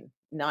 I mean,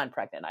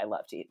 non-pregnant, I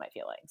love to eat my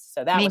feelings.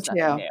 So that was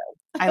nothing new.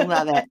 I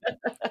love it.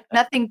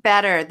 Nothing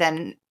better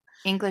than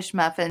English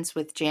muffins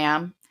with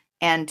jam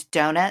and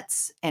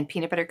donuts and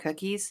peanut butter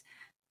cookies.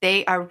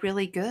 They are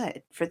really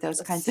good for those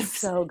kinds of.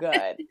 So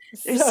good.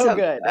 They're so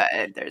good.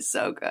 They're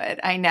so good.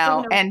 I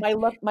know. And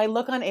my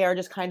look on air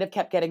just kind of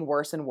kept getting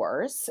worse and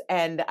worse.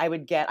 And I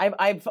would get,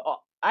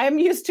 I'm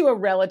used to a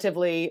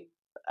relatively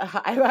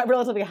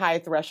high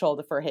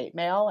threshold for hate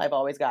mail. I've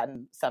always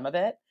gotten some of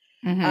it.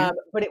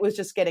 But it was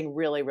just getting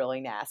really,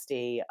 really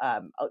nasty.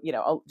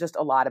 Just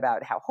a lot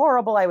about how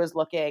horrible I was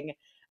looking.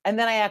 And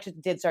then I actually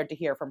did start to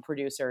hear from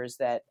producers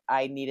that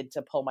I needed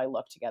to pull my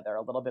look together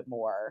a little bit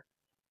more,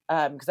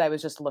 because I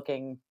was just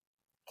looking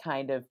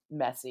kind of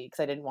messy because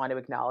I didn't want to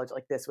acknowledge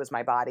like this was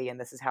my body and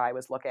this is how I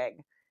was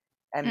looking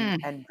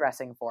and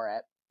dressing for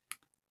it.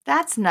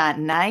 That's not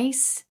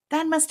nice.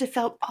 That must have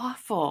felt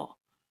awful.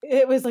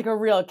 It was like a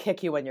real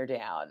kick you when you're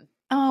down.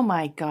 Oh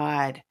my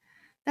God.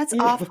 That's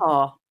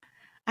awful.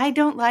 I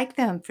don't like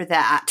them for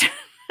that.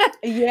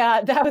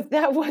 Yeah,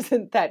 that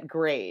wasn't that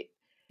great.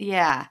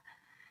 Yeah.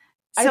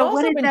 So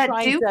what did that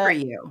do for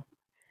you?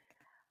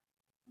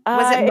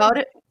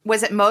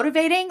 Was it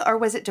motivating or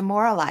was it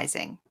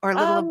demoralizing or a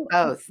little of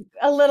both?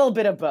 A little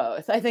bit of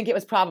both. I think it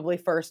was probably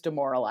first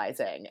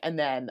demoralizing and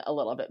then a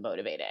little bit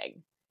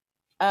motivating.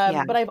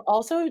 But I've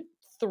also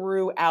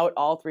throughout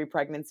all 3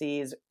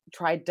 pregnancies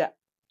tried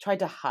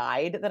to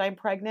hide that I'm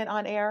pregnant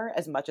on air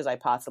as much as I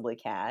possibly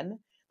can.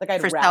 Like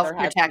I'd rather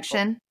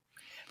self-protection.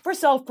 For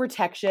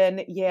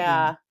self-protection,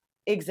 yeah,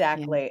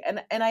 exactly.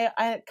 Yeah. And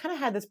I kind of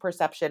had this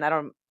perception. I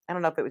don't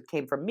know if it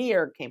came from me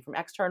or came from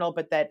external,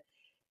 but that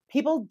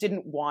people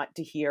didn't want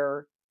to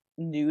hear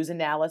news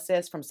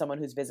analysis from someone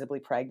who's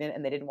visibly pregnant,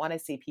 and they didn't want to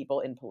see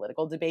people in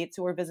political debates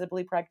who are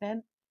visibly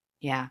pregnant.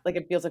 Yeah. Like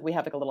it feels like we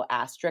have like a little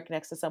asterisk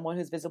next to someone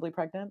who's visibly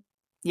pregnant.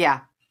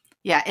 Yeah.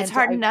 Yeah. It's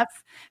hard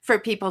enough for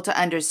people to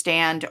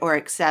understand or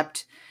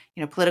accept,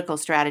 political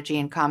strategy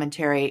and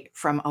commentary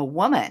from a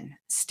woman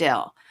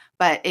still.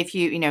 But if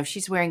if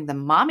she's wearing the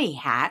mommy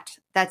hat,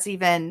 that's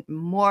even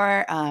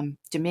more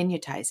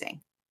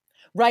diminutizing.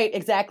 Right.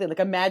 Exactly. Like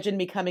imagine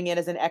me coming in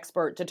as an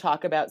expert to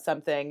talk about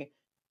something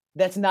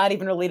that's not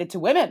even related to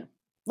women.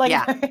 Like,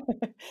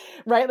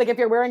 right. Like if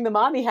you're wearing the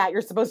mommy hat,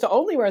 you're supposed to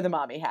only wear the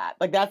mommy hat.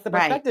 Like that's the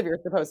perspective you're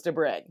supposed to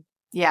bring.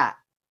 Yeah.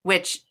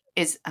 Which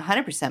is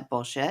 100%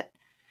 bullshit.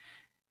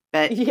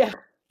 But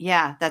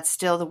yeah, that's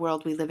still the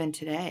world we live in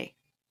today.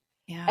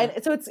 Yeah.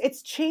 And so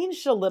it's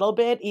changed a little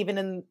bit,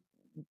 even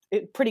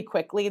pretty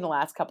quickly in the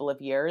last couple of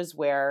years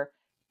or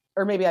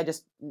maybe I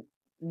just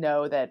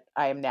know that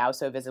I am now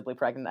so visibly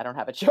pregnant, I don't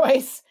have a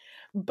choice.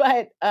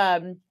 But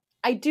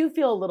I do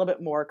feel a little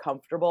bit more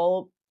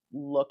comfortable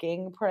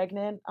looking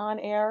pregnant on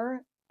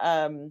air.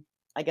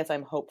 I guess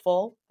I'm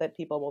hopeful that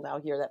people will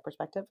now hear that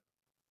perspective.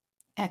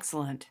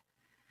 Excellent.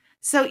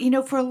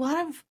 So, for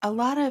a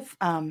lot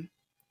of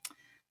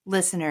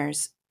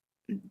listeners,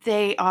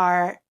 they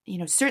are,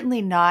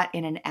 certainly not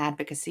in an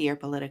advocacy or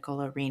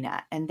political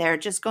arena, and they're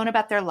just going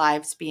about their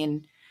lives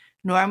being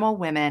normal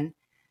women,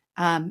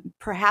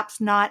 perhaps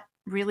not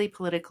really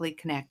politically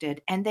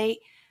connected. And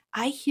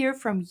I hear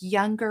from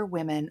younger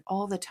women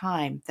all the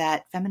time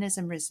that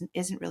feminism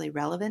isn't really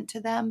relevant to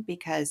them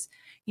because,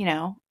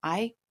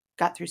 I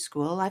got through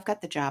school, I've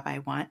got the job I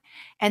want.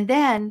 And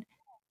then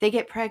they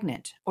get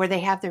pregnant or they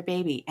have their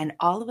baby, and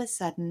all of a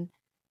sudden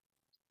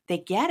they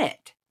get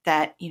it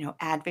that,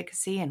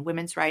 advocacy and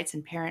women's rights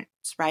and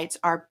parents' rights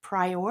are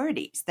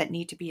priorities that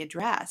need to be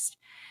addressed.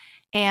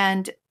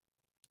 And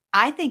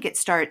I think it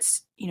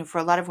starts, for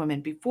a lot of women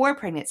before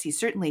pregnancy,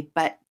 certainly,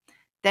 but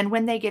then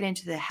when they get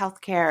into the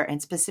healthcare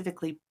and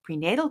specifically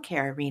prenatal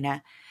care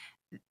arena,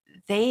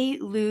 they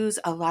lose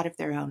a lot of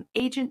their own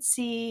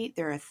agency,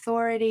 their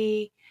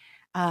authority.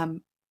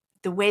 The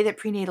way that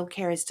prenatal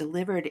care is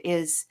delivered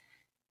is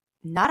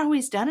not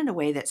always done in a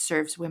way that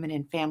serves women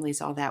and families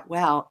all that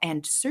well,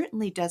 and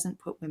certainly doesn't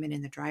put women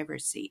in the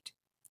driver's seat.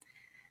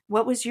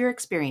 What was your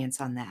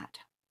experience on that?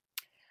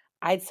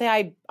 I'd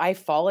say I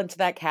fall into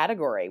that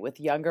category with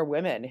younger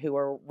women who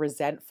are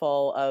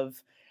resentful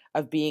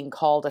of being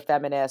called a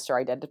feminist or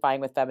identifying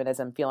with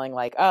feminism, feeling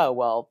like, oh,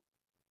 well,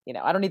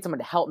 I don't need someone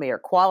to help me or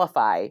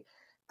qualify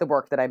the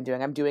work that I'm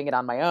doing. I'm doing it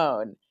on my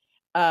own.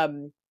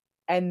 And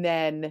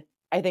then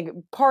I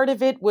think part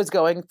of it was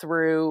going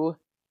through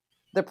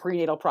the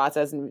prenatal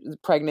process and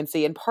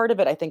pregnancy. And part of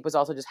it, I think, was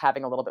also just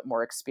having a little bit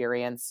more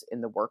experience in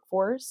the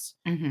workforce.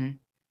 Mm-hmm.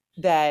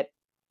 That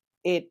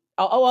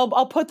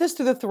I'll put this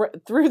through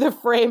the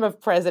frame of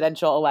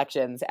presidential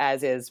elections,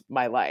 as is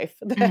my life.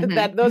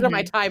 Mm-hmm. Those are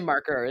my time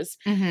markers.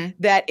 Mm-hmm.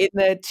 That in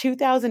the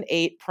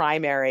 2008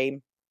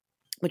 primary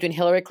between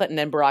Hillary Clinton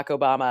and Barack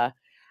Obama,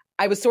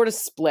 I was sort of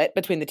split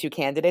between the two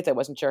candidates. I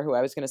wasn't sure who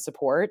I was going to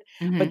support.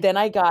 Mm-hmm. But then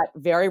I got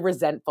very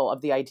resentful of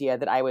the idea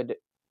that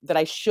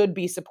I should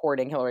be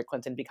supporting Hillary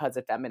Clinton because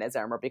of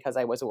feminism or because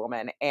I was a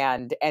woman,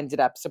 and ended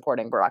up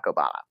supporting Barack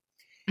Obama.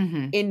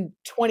 Mm-hmm. In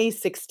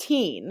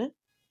 2016,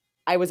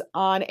 I was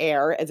on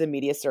air as a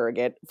media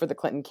surrogate for the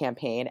Clinton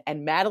campaign,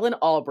 and Madeleine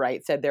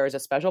Albright said there is a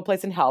special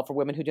place in hell for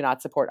women who do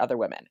not support other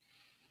women.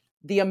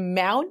 The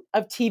amount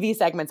of TV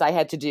segments I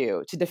had to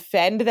do to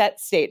defend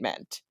that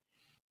statement,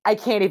 I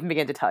can't even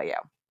begin to tell you.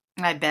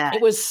 I bet.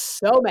 It was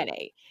so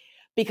many.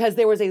 Because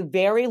there was a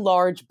very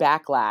large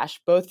backlash,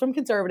 both from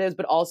conservatives,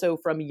 but also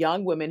from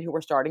young women who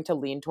were starting to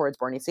lean towards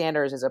Bernie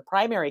Sanders as a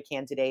primary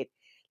candidate.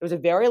 There was a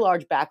very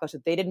large backlash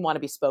that they didn't want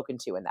to be spoken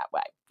to in that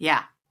way.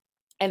 Yeah.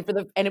 And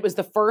it was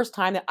the first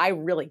time that I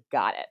really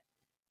got it.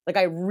 Like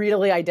I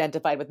really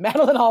identified with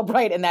Madeleine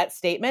Albright in that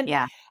statement.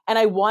 Yeah. And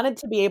I wanted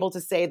to be able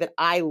to say that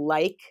I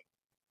like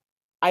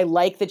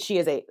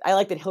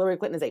that Hillary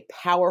Clinton is a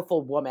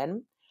powerful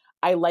woman.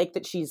 I like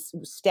that she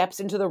steps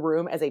into the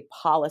room as a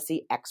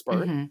policy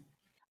expert. Mm-hmm.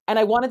 And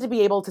I wanted to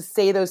be able to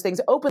say those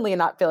things openly and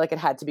not feel like it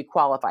had to be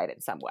qualified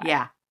in some way.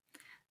 Yeah.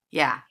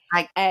 Yeah.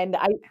 And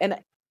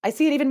I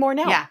see it even more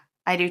now. Yeah,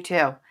 I do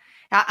too.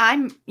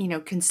 I'm,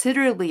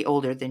 considerably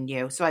older than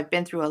you. So I've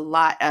been through a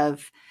lot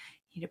of,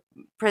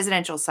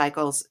 presidential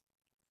cycles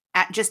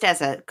just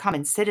as a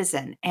common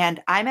citizen.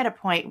 And I'm at a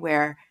point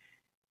where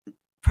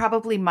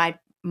probably the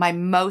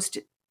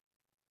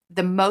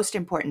most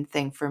important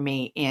thing for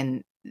me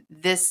in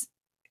this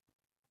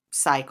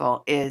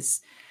cycle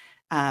is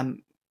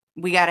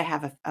we got to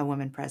have a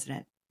woman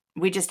president.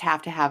 We just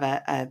have to have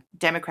a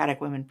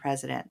Democratic woman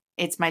president.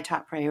 It's my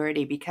top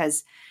priority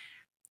because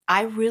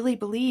I really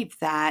believe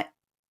that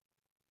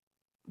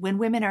when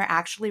women are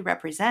actually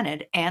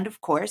represented, and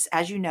of course,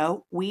 as you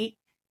know, we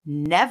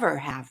never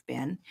have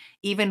been,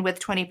 even with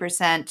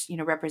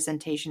 20%,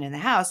 representation in the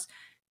House.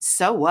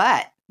 So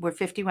what? We're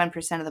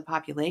 51% of the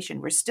population.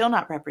 We're still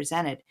not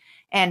represented.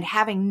 And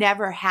having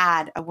never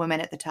had a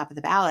woman at the top of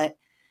the ballot,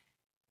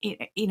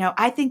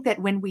 I think that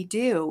when we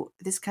do,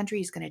 this country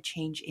is going to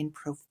change in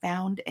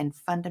profound and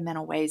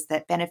fundamental ways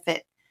that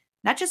benefit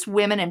not just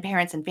women and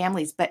parents and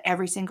families, but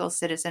every single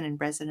citizen and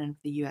resident of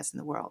the U.S. and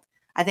the world.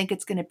 I think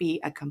it's going to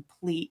be a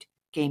complete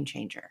game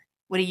changer.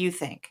 What do you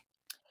think?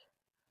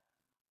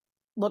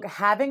 Look,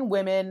 having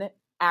women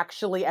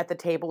actually at the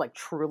table, like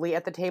truly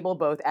at the table,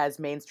 both as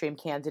mainstream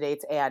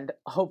candidates and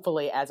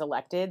hopefully as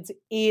electeds,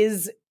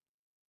 is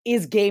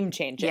game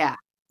changing. Yeah.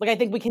 Like, I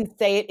think we can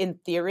say it in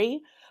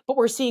theory, but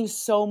we're seeing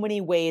so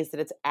many ways that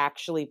it's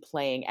actually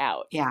playing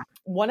out. Yeah.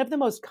 One of the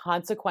most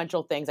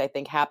consequential things I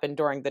think happened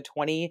during the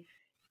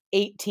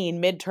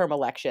 2018 midterm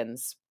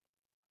elections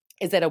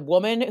is that a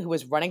woman who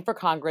was running for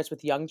Congress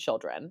with young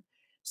children.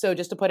 So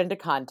just to put into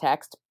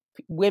context,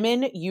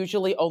 women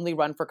usually only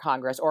run for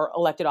Congress or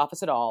elected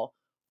office at all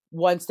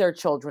once their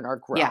children are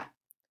grown. Yeah.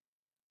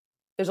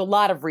 There's a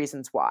lot of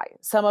reasons why.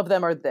 Some of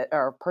them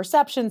are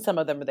perception. Some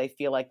of them they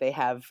feel like they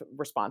have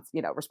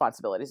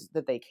responsibilities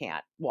that they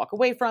can't walk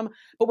away from.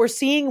 But we're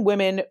seeing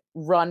women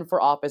run for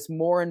office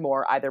more and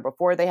more, either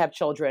before they have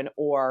children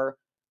or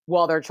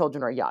while their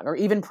children are young or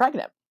even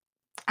pregnant.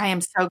 I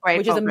am so grateful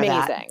which is for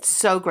amazing. That.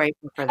 So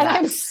grateful for that.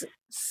 And I'm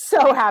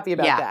so happy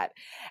about that.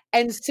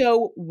 And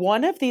so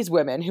one of these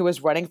women who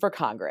was running for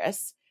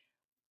Congress,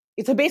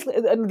 so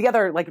basically the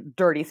other like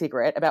dirty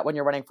secret about when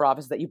you're running for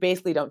office is that you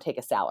basically don't take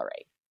a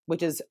salary,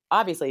 which is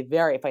obviously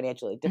very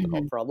financially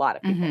difficult for a lot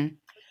of people.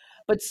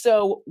 But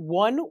so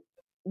one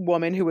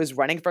woman who was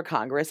running for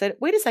Congress said,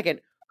 wait a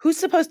second, who's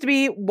supposed to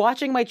be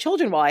watching my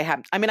children while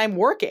I'm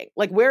working?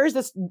 Like, where is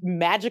this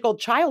magical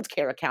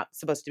childcare account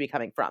supposed to be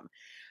coming from?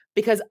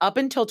 Because up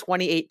until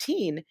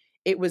 2018,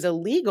 it was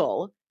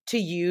illegal to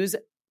use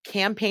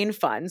campaign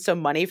funds, so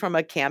money from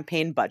a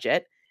campaign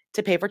budget,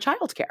 to pay for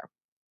childcare.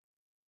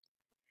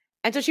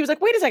 And so she was like,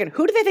 wait a second,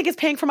 who do they think is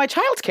paying for my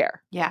childcare?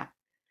 Yeah.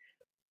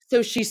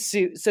 So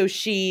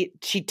she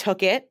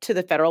took it to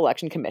the Federal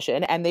Election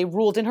Commission, and they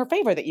ruled in her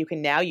favor that you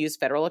can now use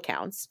federal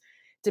accounts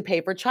to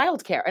pay for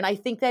childcare. And I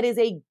think that is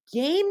a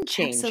game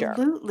changer.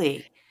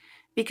 Absolutely.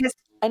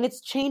 And it's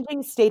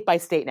changing state by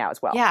state now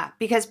as well. Yeah,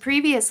 because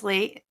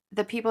previously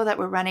the people that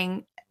were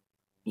running,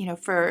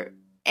 for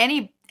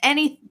any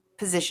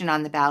position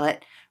on the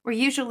ballot were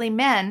usually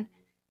men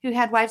who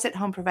had wives at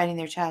home providing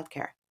their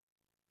childcare.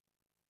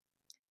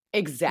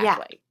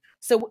 Exactly. Yeah.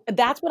 So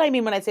that's what I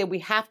mean when I say we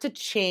have to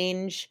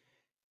change.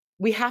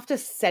 We have to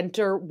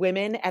center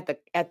women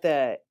at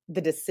the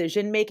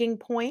decision-making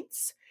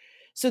points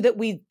so that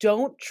we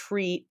don't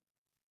treat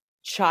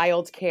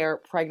childcare,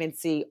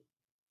 pregnancy,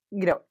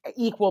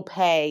 equal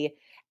pay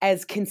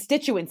as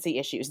constituency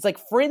issues. It's like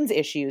fringe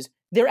issues.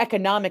 They're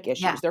economic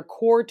issues. Yeah. They're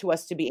core to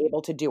us to be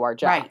able to do our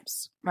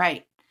jobs.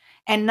 Right.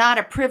 And not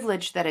a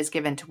privilege that is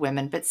given to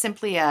women, but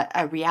simply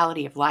a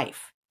reality of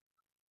life.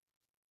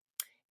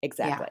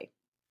 Exactly. Yeah.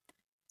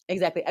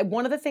 Exactly.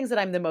 One of the things that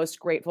I'm the most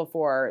grateful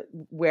for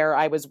where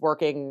I was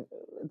working,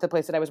 the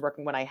place that I was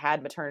working when I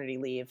had maternity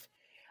leave,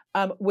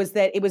 was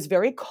that it was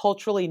very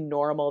culturally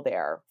normal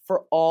there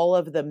for all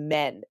of the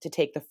men to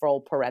take the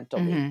full parental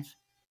leave,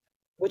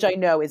 which I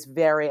know is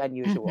very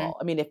unusual.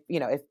 I mean, if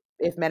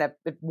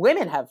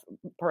women have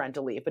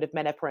parental leave, but if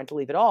men have parental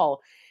leave at all,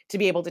 to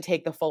be able to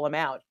take the full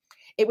amount,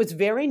 it was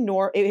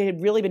it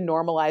had really been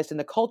normalized in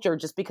the culture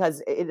just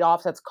because it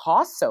offsets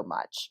costs so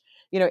much.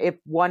 If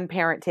one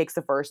parent takes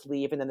the first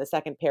leave and then the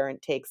second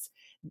parent takes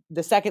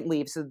the second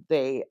leave, so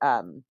they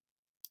can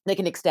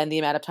extend the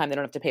amount of time they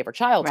don't have to pay for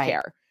childcare.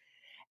 Right.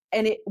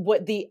 And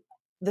what the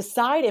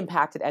side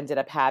impact it ended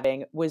up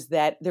having was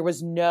that there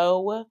was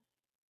no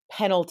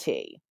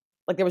penalty,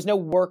 like there was no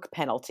work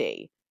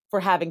penalty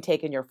for having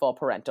taken your full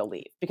parental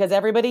leave because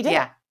everybody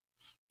did.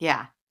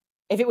 Yeah.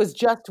 If it was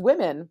just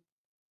women,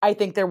 I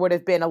think there would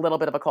have been a little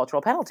bit of a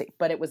cultural penalty,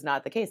 but it was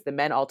not the case. The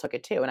men all took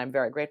it too, and I'm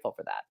very grateful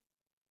for that.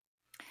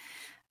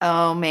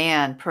 Oh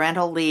man,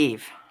 parental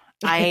leave.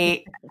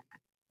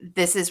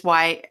 This is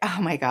why, oh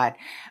my God,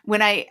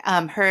 when I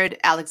heard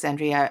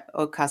Alexandria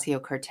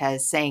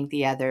Ocasio-Cortez saying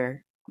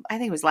I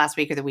think it was last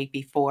week or the week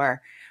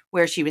before,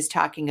 where she was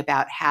talking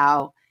about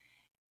how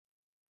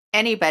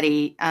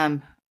anybody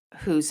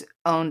who's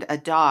owned a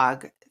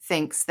dog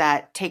thinks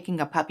that taking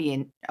a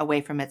puppy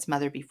away from its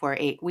mother before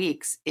 8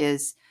 weeks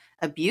is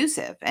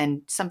abusive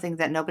and something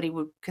that nobody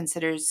would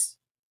considers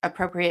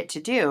appropriate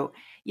to do.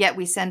 Yet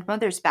we send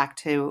mothers back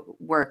to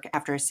work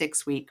after a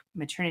 6-week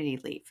maternity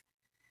leave.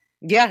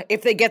 Yeah,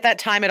 if they get that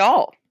time at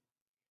all.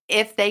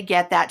 If they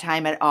get that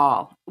time at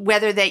all.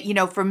 Whether they,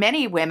 for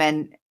many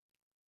women,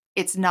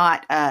 it's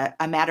not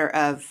a matter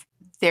of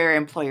their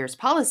employer's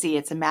policy.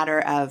 It's a matter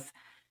of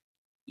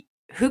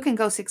who can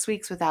go 6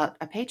 weeks without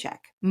a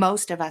paycheck.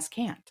 Most of us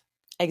can't.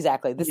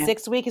 Exactly. The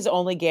 6 week is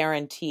only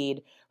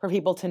guaranteed for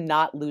people to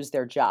not lose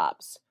their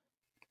jobs.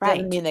 Right.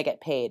 Doesn't mean they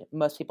get paid.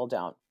 Most people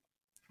don't.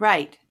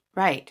 Right.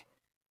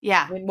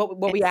 Yeah. I mean,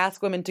 what we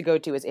ask women to go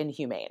to is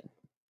inhumane.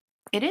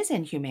 It is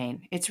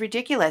inhumane. It's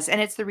ridiculous.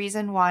 And it's the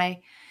reason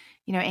why,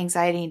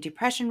 anxiety and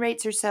depression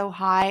rates are so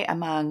high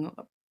among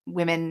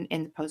women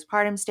in the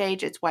postpartum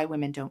stage. It's why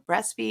women don't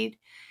breastfeed.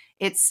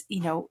 It's,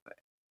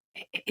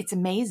 it's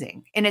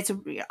amazing. And it's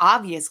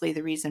obviously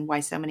the reason why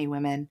so many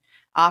women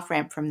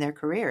off-ramp from their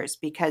careers,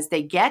 because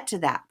they get to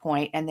that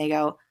point and they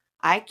go,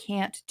 I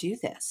can't do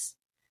this.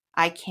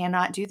 I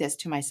cannot do this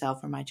to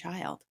myself or my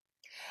child.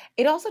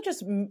 It also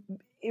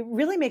it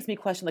really makes me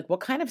question, like, what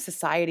kind of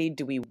society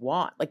do we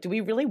want? Like, do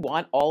we really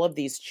want all of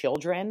these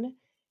children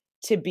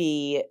to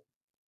be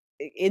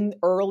in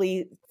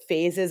early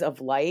phases of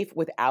life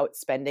without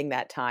spending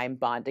that time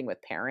bonding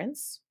with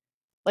parents?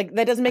 Like,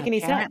 that doesn't make any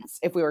sense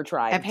if we were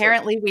trying.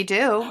 Apparently we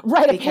do.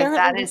 Right,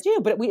 apparently we do,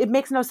 but it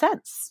makes no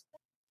sense.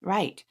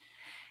 Right.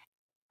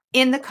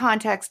 In the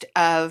context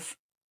of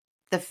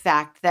the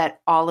fact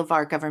that all of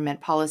our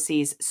government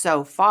policies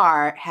so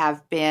far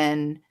have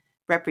been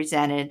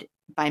represented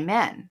by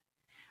men.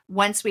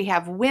 Once we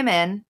have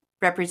women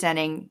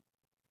representing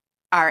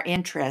our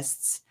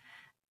interests,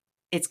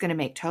 it's going to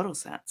make total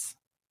sense.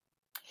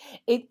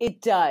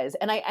 It does.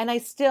 And I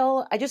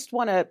just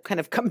want to kind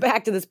of come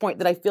back to this point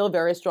that I feel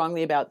very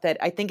strongly about, that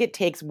I think it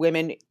takes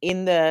women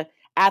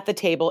at the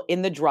table,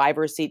 in the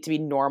driver's seat, to be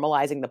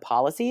normalizing the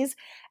policies.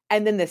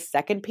 And then the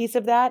second piece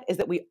of that is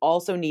that we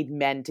also need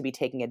men to be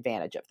taking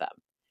advantage of them.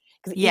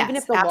 Because even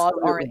if the laws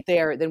aren't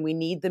there, then we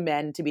need the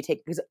men to be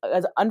taking,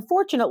 because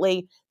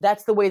unfortunately,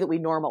 that's the way that we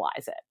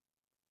normalize it.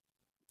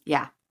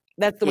 Yeah.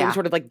 That's the way we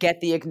sort of like get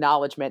the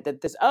acknowledgement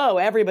that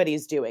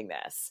everybody's doing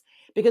this.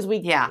 Because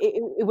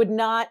it would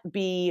not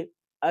be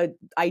an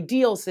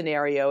ideal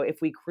scenario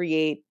if we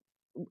create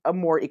a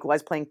more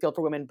equalized playing field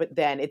for women, but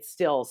then it's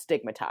still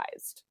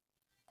stigmatized.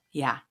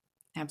 Yeah,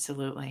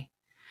 absolutely.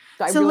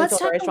 So I really feel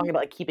very strongly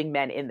about keeping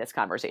men in this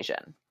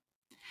conversation.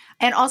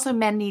 And also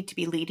men need to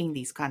be leading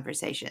these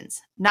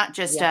conversations, not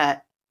just I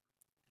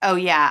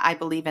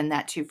believe in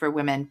that too for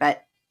women,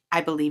 but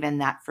I believe in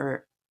that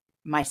for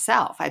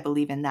myself. I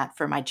believe in that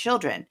for my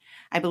children.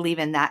 I believe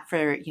in that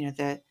for,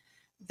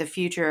 the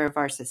future of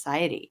our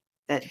society,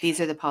 that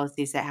these are the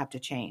policies that have to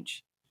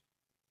change.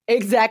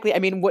 Exactly. I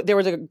mean, there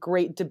was a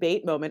great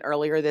debate moment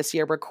earlier this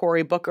year where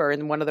Cory Booker,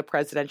 in one of the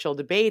presidential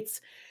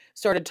debates,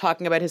 started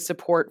talking about his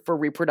support for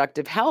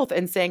reproductive health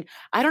and saying,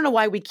 I don't know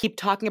why we keep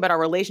talking about our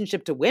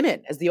relationship to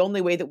women as the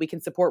only way that we can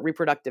support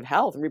reproductive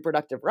health and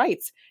reproductive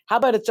rights. How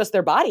about it's just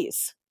their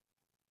bodies?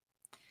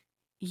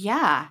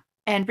 Yeah.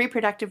 And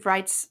reproductive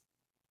rights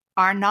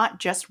are not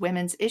just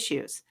women's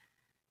issues.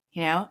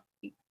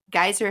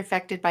 Guys are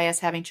affected by us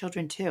having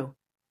children too.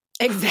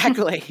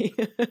 Exactly.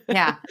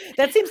 Yeah.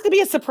 That seems to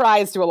be a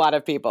surprise to a lot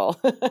of people.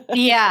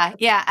 Yeah.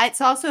 It's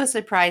also a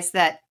surprise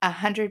that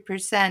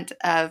 100%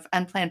 of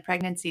unplanned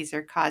pregnancies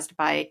are caused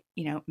by,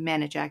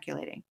 men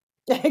ejaculating.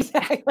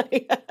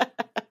 Exactly.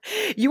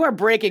 You are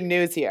breaking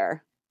news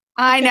here.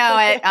 I know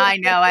it.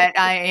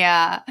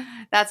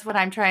 That's what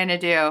I'm trying to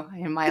do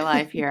in my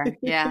life here.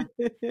 Yeah.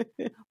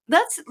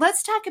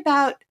 Let's talk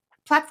about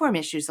platform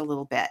issues a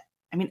little bit.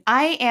 I mean,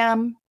 I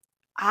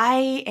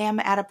am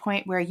at a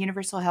point where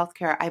universal health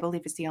care, I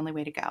believe, is the only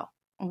way to go.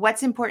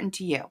 What's important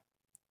to you?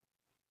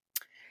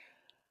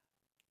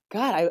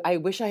 God, I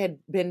wish I had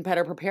been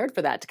better prepared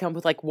for that, to come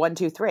with like 1,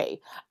 2, 3.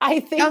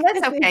 I think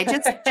that's okay.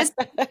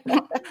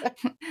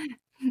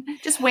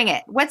 Just wing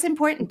it. What's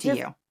important to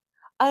you?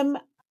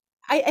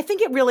 I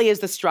think it really is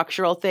the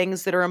structural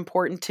things that are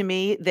important to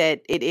me,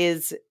 that it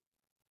is,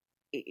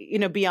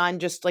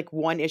 beyond just like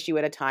one issue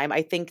at a time.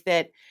 I think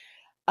that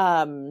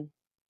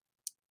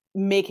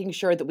making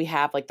sure that we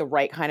have like the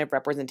right kind of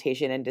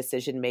representation and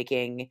decision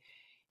making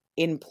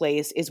in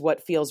place is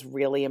what feels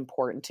really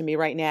important to me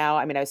right now.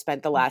 I mean, I've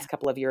spent the last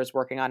couple of years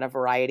working on a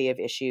variety of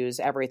issues,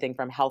 everything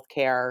from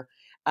healthcare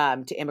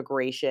to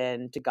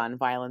immigration to gun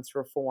violence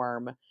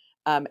reform,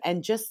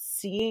 and just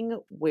seeing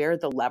where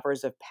the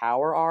levers of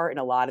power are in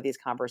a lot of these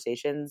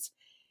conversations.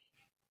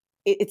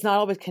 It's not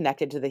always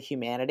connected to the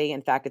humanity.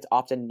 In fact, it's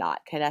often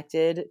not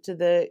connected to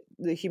the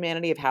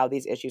humanity of how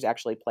these issues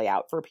actually play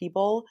out for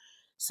people.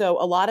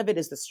 So a lot of it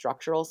is the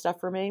structural stuff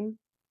for me.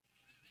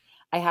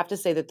 I have to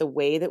say that the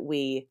way that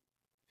we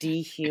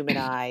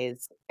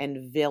dehumanize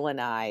and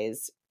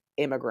villainize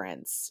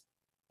immigrants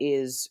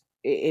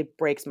it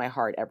breaks my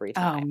heart every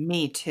time. Oh,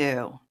 me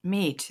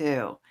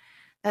too.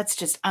 That's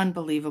just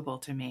unbelievable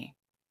to me,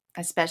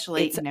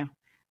 especially,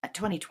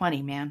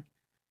 2020, man.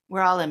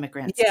 We're all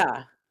immigrants.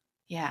 Yeah.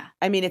 Yeah.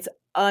 I mean, it's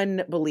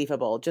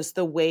unbelievable just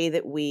the way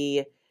that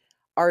we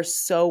are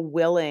so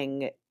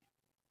willing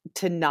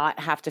to not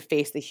have to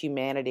face the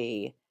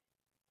humanity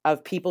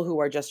of people who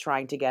are just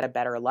trying to get a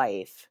better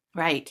life.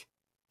 Right.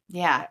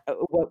 Yeah.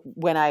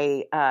 When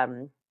I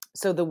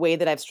so the way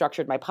that I've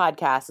structured my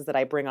podcast is that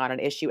I bring on an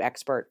issue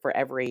expert for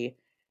every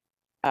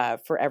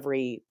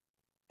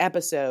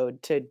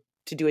episode to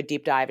do a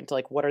deep dive into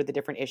like what are the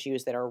different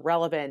issues that are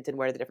relevant and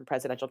where the different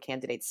presidential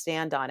candidates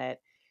stand on it.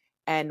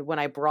 And when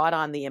I brought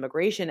on the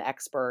immigration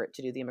expert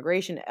to do the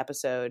immigration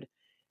episode,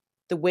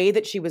 the way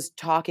that she was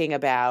talking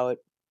about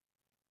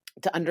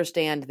to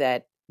understand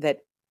that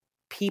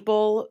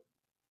people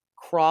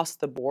cross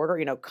the border,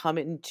 you know, come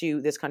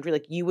into this country,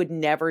 like you would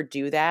never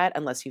do that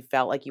unless you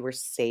felt like you were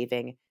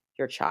saving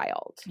your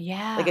child.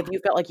 Yeah. Like if you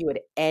felt like you had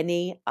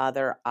any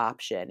other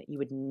option, you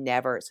would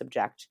never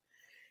subject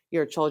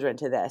your children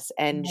to this.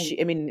 And Right.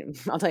 she, I mean,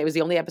 I'll tell you, it was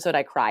the only episode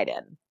I cried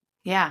in.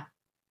 Yeah.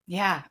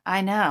 Yeah.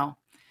 I know.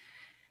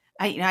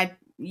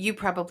 You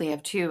probably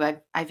have too.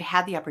 I've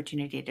had the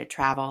opportunity to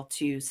travel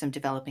to some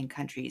developing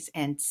countries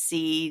and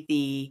see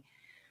the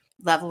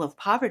level of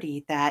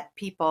poverty that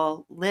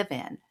people live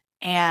in.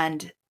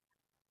 And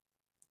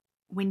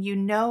when you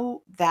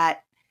know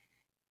that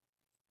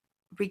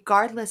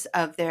regardless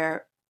of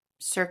their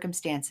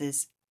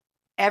circumstances,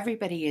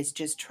 everybody is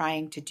just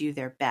trying to do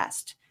their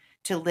best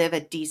to live a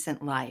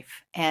decent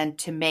life and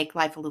to make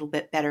life a little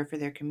bit better for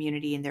their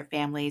community and their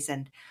families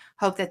and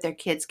hope that their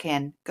kids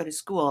can go to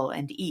school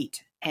and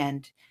eat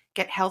and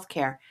get health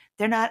care.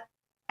 They're not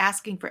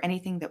asking for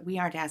anything that we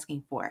aren't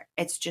asking for.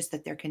 It's just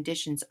that their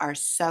conditions are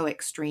so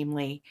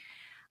extremely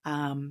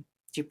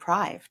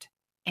deprived.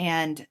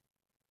 And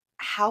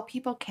how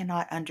people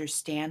cannot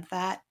understand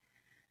that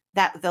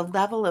the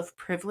level of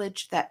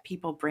privilege that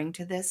people bring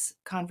to this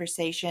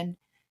conversation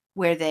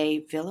where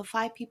they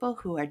vilify people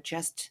who are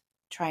just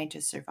trying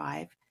to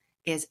survive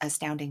is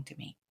astounding to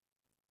me.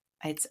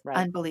 It's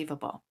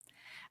unbelievable.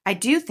 I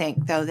do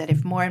think, though, that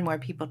if more and more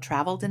people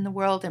traveled in the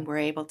world and were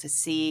able to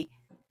see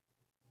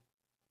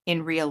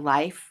in real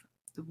life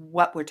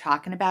what we're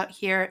talking about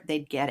here,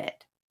 they'd get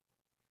it.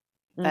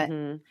 But,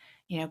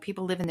 you know,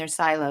 people live in their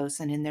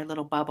silos and in their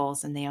little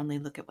bubbles, and they only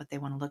look at what they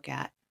want to look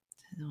at.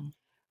 So,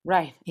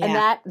 right.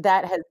 yeah. And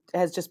that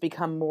has just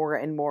become more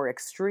and more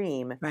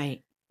extreme.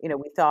 Right. You know,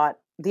 we thought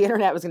the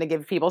internet was going to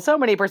give people so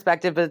many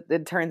perspectives, but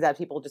it turns out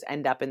people just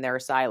end up in their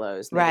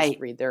silos. They Right.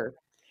 just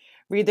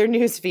read their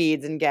news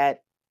feeds and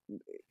get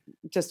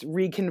just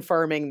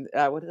reconfirming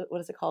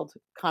what is it called?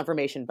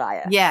 Confirmation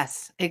bias.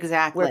 Yes,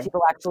 exactly. Where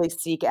people actually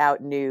seek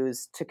out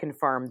news to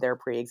confirm their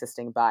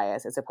pre-existing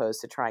bias as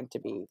opposed to trying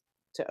to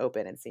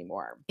open and see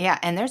more. Yeah,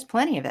 and there's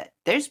plenty of it.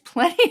 There's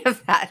plenty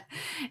of that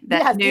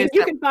yes, news.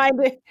 You can find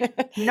it.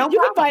 No you problem.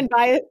 can find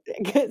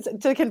bias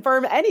to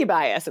confirm any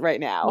bias right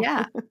now.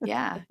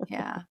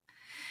 Yeah.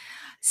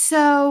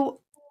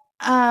 So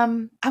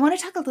I want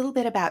to talk a little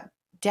bit about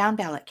down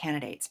ballot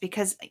candidates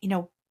because, you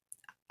know,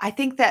 I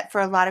think that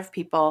for a lot of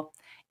people,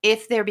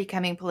 if they're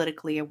becoming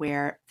politically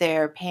aware,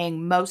 they're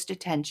paying most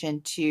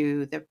attention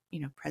to the,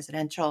 you know,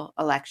 presidential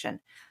election.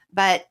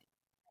 But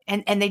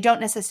and they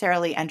don't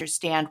necessarily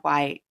understand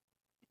why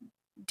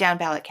down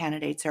ballot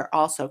candidates are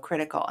also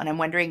critical. And I'm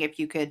wondering if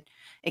you could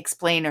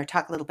explain or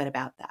talk a little bit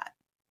about that.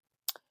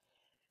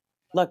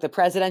 Look, the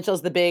presidential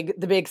is the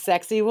big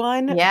sexy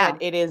one. Yeah.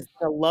 But it is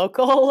the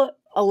local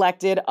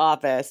elected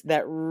office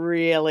that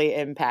really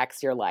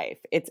impacts your life.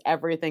 It's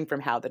everything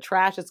from how the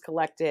trash is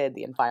collected,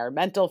 the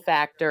environmental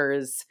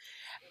factors.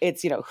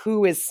 It's, you know,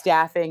 who is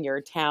staffing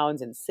your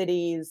towns and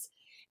cities.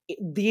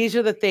 These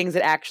are the things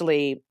that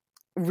actually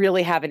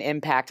really have an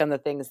impact on the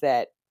things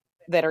that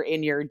are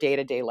in your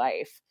day-to-day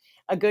life.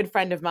 A good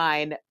friend of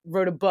mine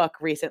wrote a book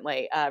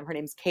recently. Her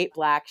name's Kate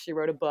Black. She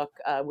wrote a book,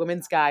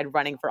 Women's Guide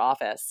Running for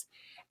Office.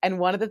 And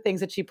one of the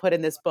things that she put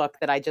in this book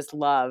that I just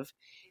love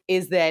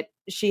is that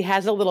she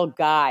has a little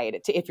guide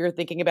to, if you're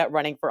thinking about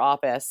running for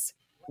office,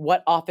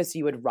 what office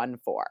you would run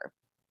for.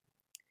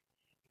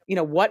 You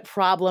know, what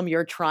problem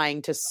you're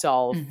trying to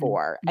solve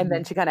for. And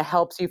then she kind of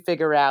helps you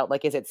figure out,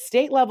 like, is it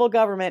state level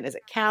government? Is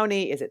it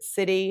county? Is it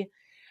city?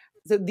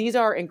 So these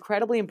are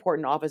incredibly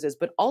important offices.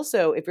 But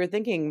also, if you're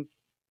thinking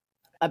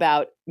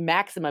about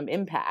maximum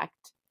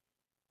impact,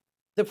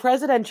 the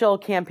presidential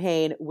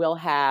campaign will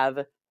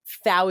have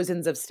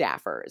thousands of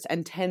staffers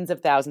and tens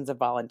of thousands of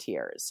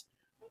volunteers.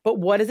 But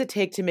what does it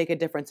take to make a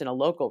difference in a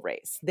local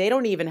race? They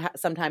don't even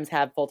sometimes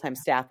have full-time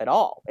staff at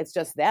all. It's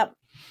just them.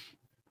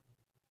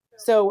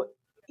 So,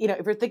 you know,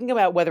 if you're thinking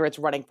about whether it's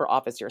running for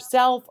office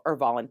yourself or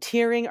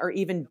volunteering or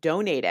even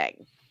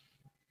donating,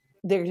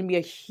 there can be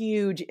a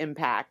huge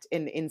impact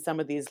in some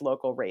of these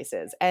local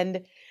races.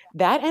 And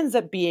that ends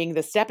up being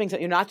the stepping stone.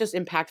 You're not just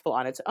impactful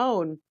on its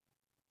own,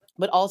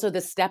 but also the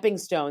stepping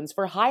stones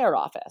for higher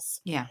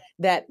office. Yeah.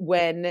 That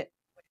when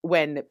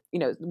you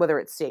know, whether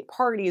it's state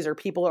parties or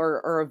people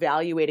are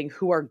evaluating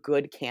who are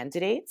good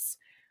candidates,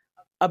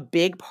 a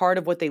big part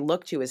of what they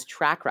look to is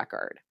track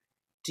record.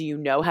 Do you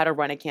know how to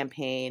run a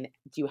campaign?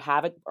 Do you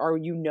have it? Are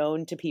you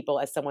known to people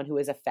as someone who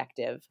is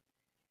effective?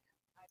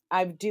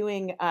 I'm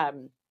doing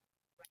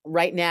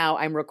right now.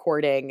 I'm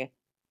recording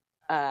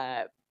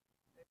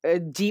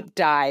deep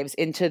dives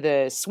into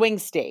the swing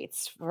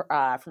states for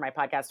my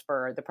podcast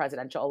for the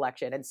presidential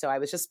election, and so I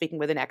was just speaking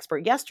with an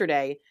expert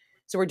yesterday.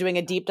 So we're doing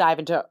a deep dive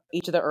into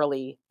each of the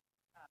early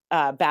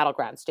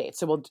battleground states.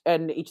 So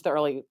and each of the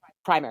early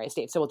primary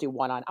states. So we'll do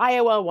one on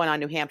Iowa, one on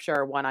New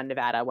Hampshire, one on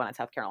Nevada, one on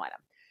South Carolina.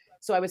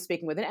 So I was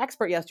speaking with an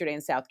expert yesterday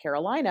in South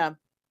Carolina,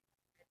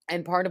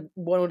 and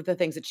one of the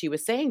things that she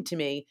was saying to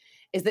me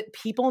is that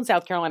people in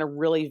South Carolina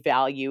really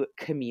value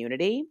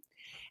community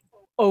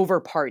over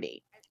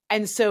party.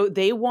 And so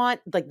they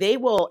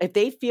will, if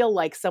they feel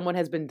like someone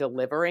has been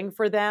delivering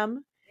for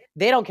them,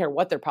 they don't care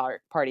what their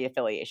party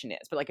affiliation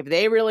is. But like, if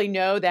they really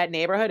know that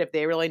neighborhood, if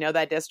they really know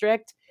that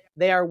district,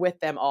 they are with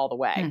them all the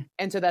way.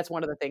 And so that's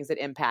one of the things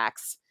that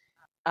impacts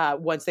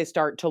once they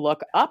start to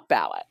look up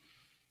ballot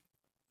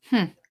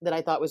that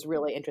I thought was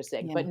really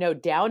interesting. Yeah. But no,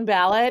 down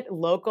ballot,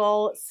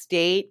 local,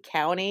 state,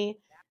 county,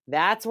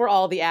 that's where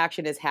all the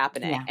action is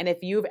happening. Yeah. And if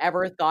you've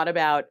ever thought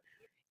about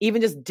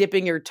even just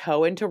dipping your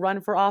toe into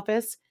run for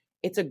office,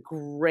 it's a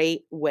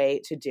great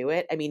way to do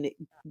it. I mean,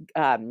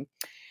 I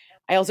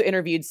also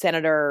interviewed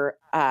Senator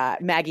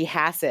Maggie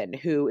Hassan,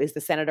 who is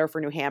the senator for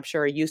New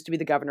Hampshire, used to be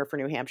the governor for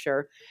New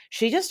Hampshire.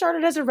 She just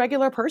started as a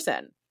regular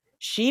person.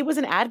 She was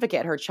an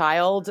advocate. Her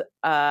child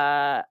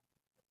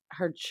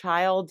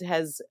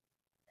has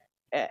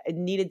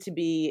needed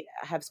to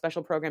have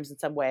special programs in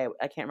some way.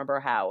 I can't remember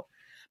how.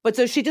 But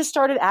so she just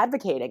started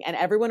advocating, and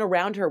everyone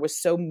around her was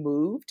so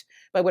moved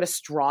by what a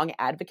strong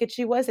advocate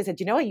she was. They said,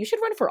 you know what, you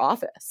should run for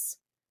office.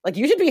 Like,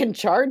 you should be in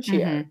charge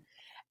here. Mm-hmm.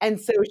 And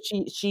so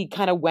she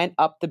kind of went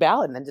up the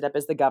ballot and ended up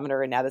as the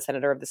governor and now the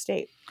senator of the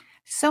state.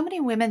 So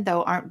many women,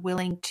 though, aren't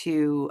willing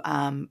to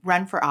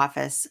run for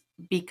office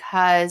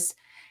because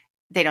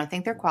they don't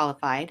think they're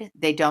qualified.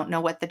 They don't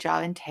know what the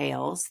job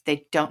entails.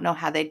 They don't know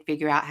how they'd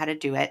figure out how to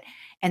do it.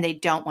 And they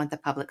don't want the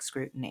public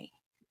scrutiny.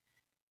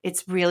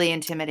 It's really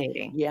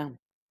intimidating. Yeah.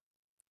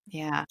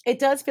 Yeah. It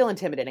does feel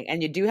intimidating.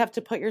 And you do have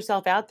to put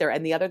yourself out there.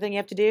 And the other thing you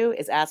have to do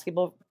is ask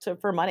people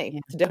for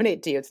money to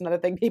donate to you. It's another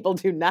thing people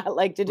do not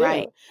like to do.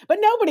 Right. But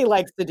nobody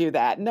likes to do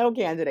that. No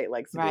candidate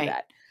likes to do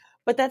that.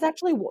 But that's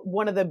actually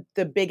one of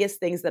the biggest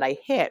things that I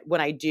hit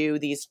when I do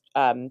these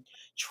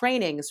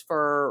trainings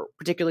for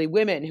particularly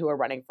women who are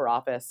running for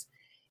office,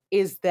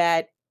 is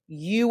that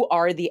you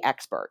are the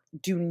expert.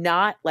 Do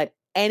not let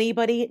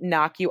anybody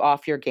knock you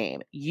off your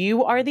game.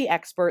 You are the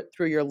expert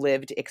through your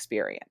lived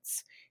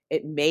experience.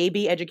 It may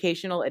be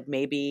educational, it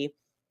may be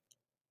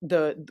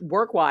the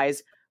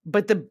work-wise,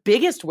 but the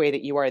biggest way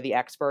that you are the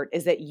expert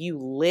is that you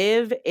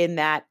live in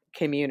that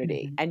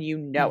community and you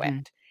know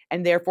it.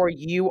 And therefore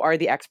you are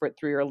the expert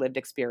through your lived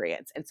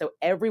experience. And so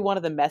every one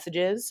of the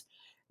messages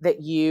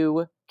that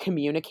you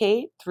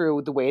communicate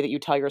through the way that you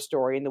tell your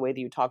story and the way that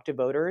you talk to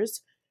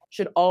voters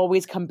should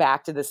always come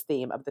back to this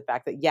theme of the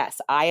fact that,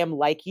 yes, I am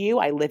like you.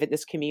 I live in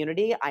this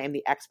community. I am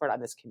the expert on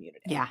this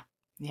community. Yeah.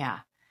 Yeah.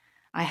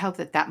 I hope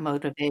that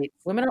motivates.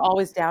 Women are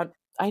always down.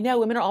 I know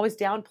women are always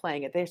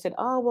downplaying it. They said,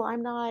 oh, well,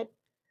 I'm not,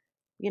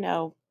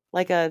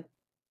 like a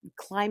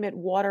climate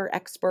water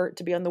expert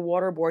to be on the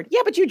water board.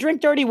 Yeah, but you drink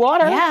dirty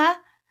water. Yeah.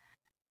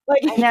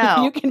 Like, I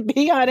know. You can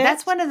be on it.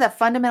 That's one of the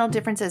fundamental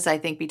differences, I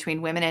think,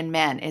 between women and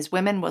men is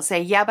women will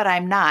say, yeah, but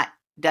I'm not,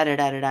 da da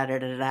da da da da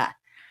da da.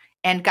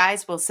 And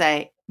guys will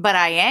say, but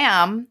I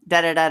am,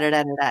 da da da da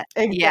da da.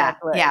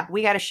 Exactly. Yeah.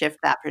 We got to shift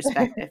that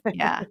perspective.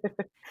 Yeah.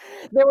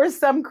 There was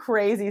some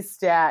crazy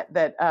stat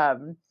that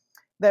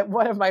that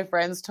one of my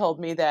friends told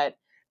me, that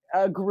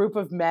a group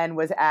of men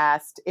was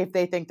asked if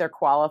they think they're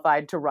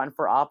qualified to run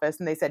for office,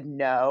 and they said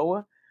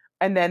no.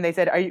 And then they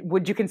said,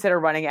 would you consider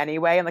running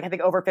anyway? And I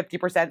think over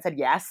 50% said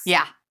yes.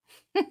 Yeah.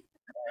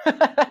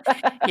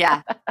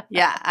 Yeah,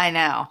 I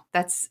know.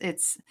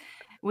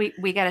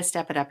 We got to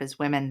step it up as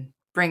women,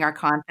 bring our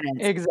confidence.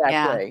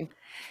 Exactly. Yeah.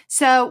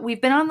 So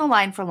we've been on the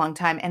line for a long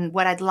time, and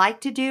what I'd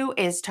like to do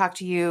is talk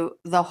to you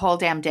the whole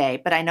damn day,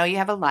 but I know you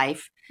have a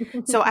life.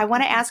 So I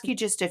want to ask you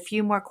just a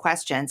few more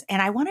questions,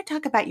 and I want to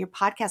talk about your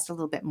podcast a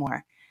little bit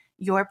more.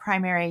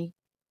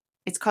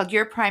 It's called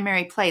Your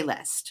Primary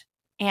Playlist.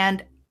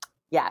 And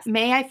yes,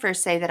 may I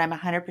first say that I'm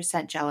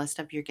 100% jealous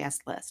of your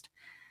guest list.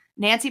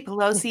 Nancy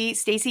Pelosi,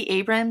 Stacey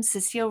Abrams,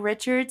 Cecile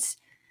Richards.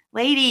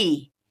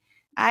 Lady,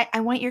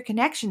 I want your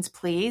connections,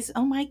 please.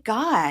 Oh my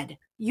God.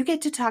 You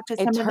get to talk to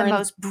some of the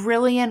most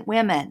brilliant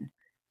women.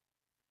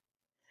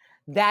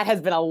 That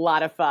has been a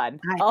lot of fun.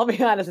 I'll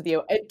be honest with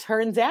you. It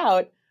turns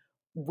out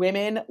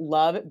women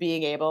love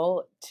being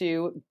able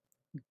to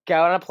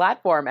go on a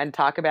platform and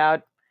talk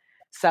about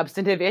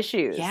substantive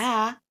issues.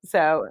 Yeah.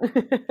 So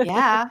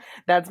yeah,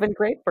 that's been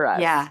great for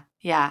us.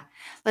 Yeah.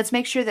 Let's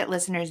make sure that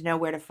listeners know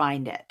where to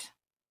find it.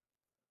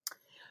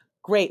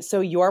 Great. So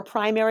Your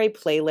Primary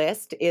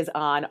Playlist is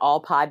on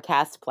all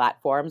podcast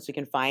platforms. You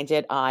can find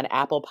it on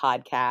Apple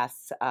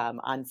Podcasts,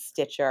 on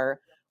Stitcher.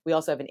 We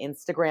also have an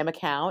Instagram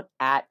account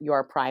at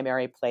Your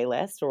Primary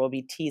Playlist, where we'll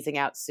be teasing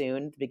out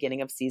soon the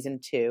beginning of season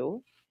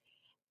 2.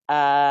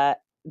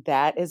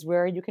 That is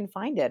where you can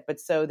find it. But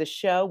so the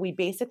show, we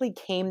basically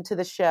came to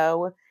the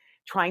show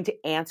trying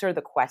to answer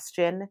the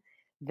question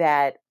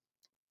that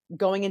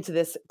going into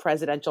this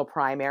presidential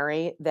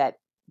primary, that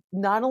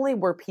not only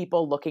were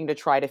people looking to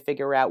try to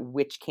figure out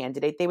which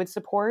candidate they would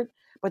support,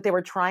 but they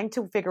were trying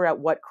to figure out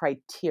what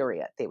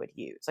criteria they would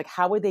use. Like,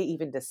 how would they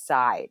even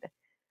decide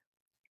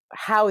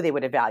how they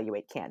would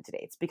evaluate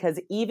candidates? Because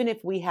even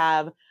if we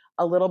have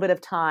a little bit of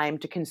time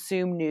to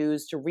consume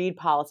news, to read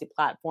policy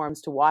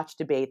platforms, to watch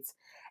debates,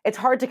 it's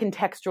hard to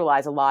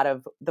contextualize a lot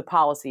of the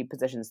policy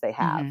positions they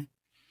have. Mm-hmm.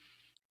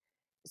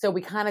 So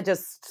we kind of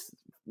just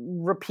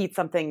repeat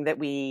something that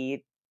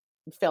we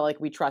felt like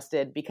we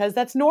trusted because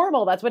that's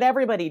normal. That's what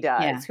everybody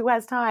does. Yeah. Who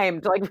has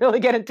time to like really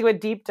get into a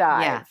deep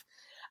dive? Yeah.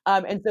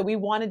 And so we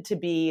wanted to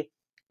be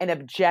an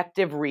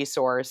objective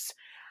resource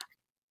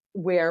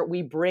where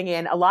we bring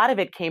in, a lot of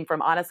it came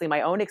from honestly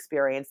my own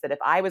experience, that if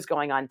I was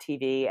going on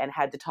TV and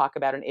had to talk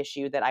about an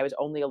issue that I was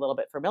only a little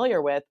bit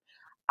familiar with,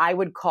 I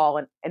would call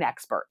an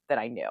expert that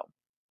I knew.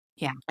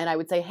 Yeah. And I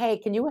would say, hey,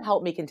 can you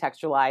help me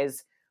contextualize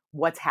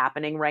what's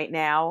happening right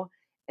now?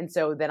 And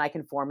so then I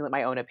can formulate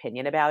my own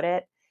opinion about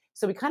it.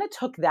 So we kind of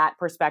took that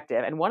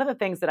perspective. And one of the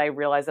things that I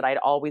realized that I'd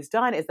always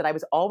done is that I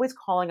was always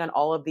calling on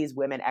all of these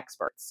women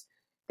experts.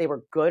 They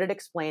were good at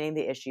explaining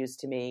the issues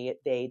to me.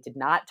 They did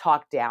not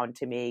talk down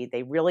to me.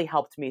 They really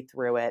helped me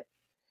through it.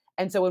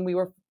 And so when we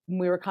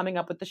were coming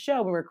up with the show,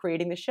 when we were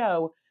creating the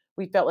show,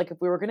 we felt like if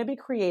we were going to be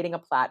creating a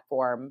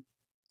platform,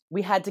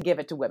 we had to give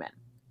it to women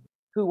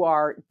who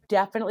are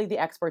definitely the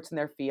experts in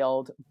their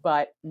field,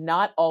 but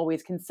not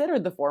always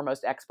considered the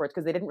foremost experts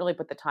because they didn't really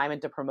put the time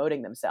into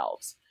promoting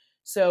themselves.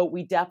 So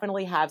we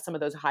definitely have some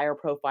of those higher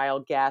profile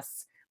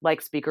guests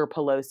like Speaker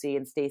Pelosi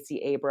and Stacey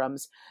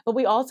Abrams, but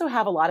we also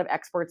have a lot of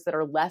experts that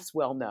are less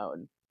well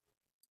known,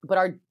 but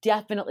are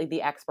definitely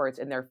the experts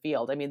in their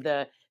field. I mean,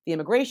 the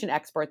immigration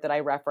expert that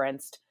I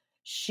referenced,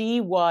 she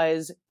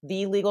was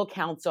the legal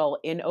counsel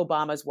in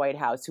Obama's White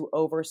House who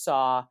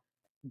oversaw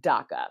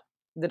DACA,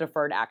 the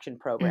Deferred Action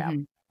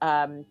Program.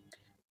 Mm-hmm.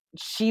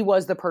 She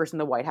was the person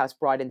the White House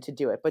brought in to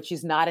do it, but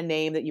she's not a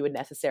name that you would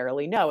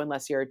necessarily know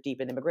unless you're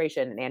deep in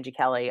immigration. And Angie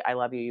Kelly, I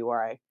love you. You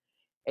are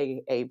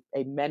a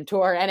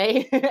mentor and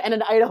and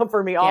an idol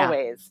for me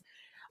always.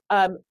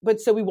 But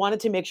so we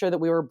wanted to make sure that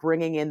we were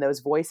bringing in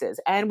those voices,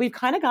 and we've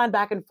kind of gone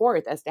back and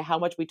forth as to how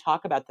much we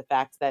talk about the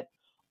fact that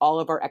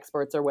all of our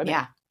experts are women.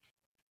 Yeah.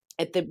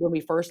 When we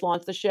first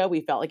launched the show,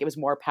 we felt like it was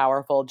more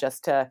powerful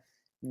just to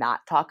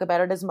not talk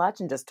about it as much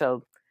and just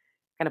to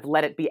kind of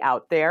let it be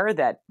out there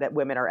that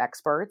women are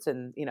experts,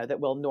 and that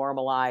we'll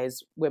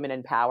normalize women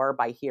in power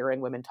by hearing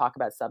women talk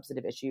about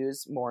substantive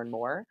issues more and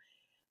more.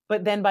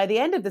 But then by the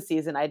end of the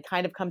season, I'd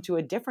kind of come to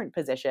a different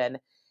position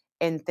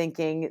in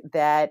thinking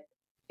that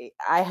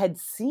I had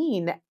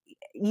seen,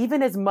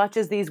 even as much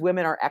as these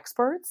women are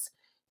experts,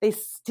 they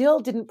still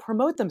didn't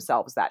promote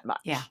themselves that much.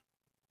 Yeah.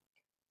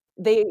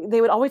 They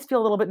would always feel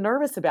a little bit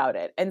nervous about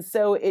it. And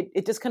so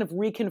it just kind of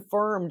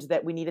reconfirmed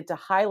that we needed to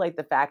highlight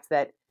the fact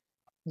that,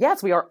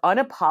 yes, we are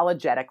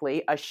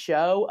unapologetically a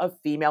show of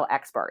female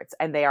experts,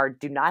 and they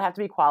do not have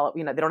to be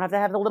qualified. They don't have to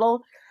have the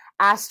little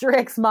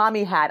asterisk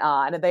mommy hat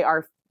on. They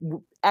are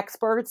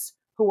experts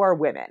who are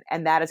women,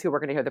 and that is who we're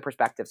going to hear the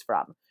perspectives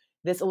from.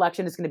 This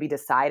election is going to be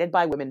decided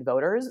by women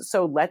voters,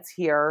 so let's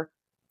hear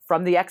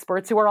from the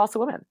experts who are also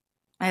women.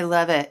 I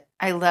love it.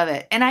 I love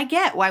it. And I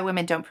get why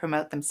women don't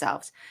promote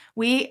themselves.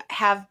 We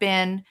have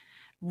been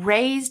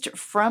raised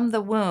from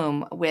the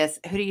womb with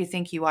who do you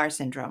think you are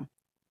syndrome.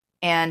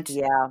 And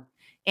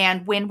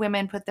when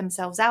women put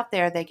themselves out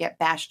there, they get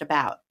bashed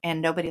about,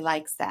 and nobody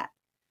likes that.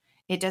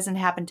 It doesn't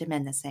happen to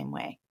men the same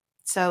way.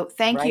 So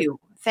thank you.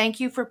 Thank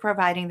you for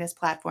providing this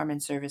platform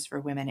and service for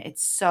women.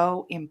 It's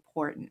so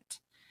important.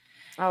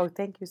 Oh,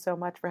 thank you so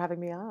much for having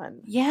me on.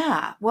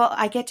 Yeah. Well,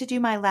 I get to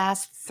do my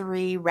last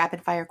 3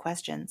 rapid fire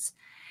questions.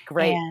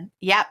 Great. And,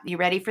 you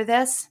ready for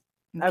this?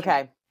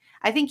 Okay.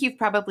 I think you've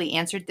probably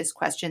answered this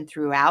question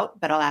throughout,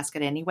 but I'll ask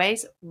it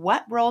anyways.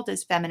 What role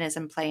does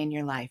feminism play in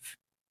your life?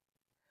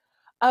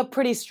 A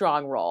pretty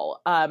strong role.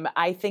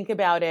 I think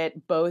about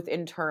it both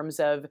in terms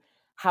of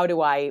how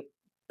do I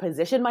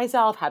position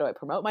myself, how do I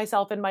promote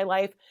myself in my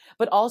life,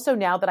 but also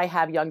now that I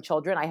have young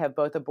children, I have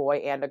both a boy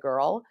and a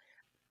girl.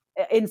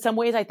 In some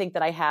ways, I think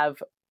that I have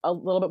a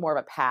little bit more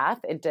of a path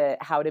into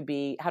how to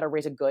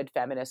raise a good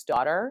feminist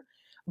daughter,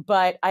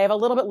 but I have a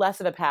little bit less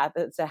of a path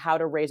to how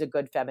to raise a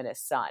good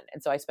feminist son.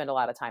 And so I spend a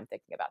lot of time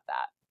thinking about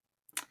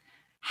that.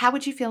 How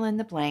would you fill in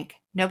the blank?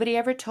 Nobody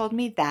ever told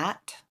me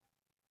that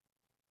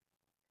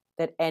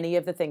any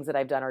of the things that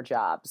I've done are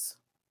jobs.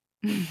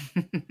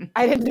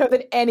 I didn't know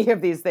that any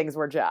of these things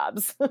were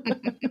jobs.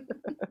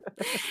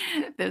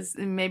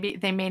 Maybe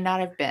they may not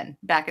have been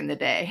back in the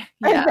day.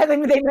 Yeah. They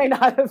may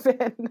not have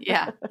been.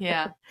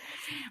 Yeah.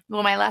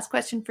 Well, my last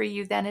question for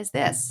you then is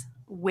this.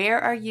 Where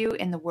are you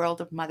in the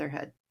world of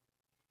motherhood?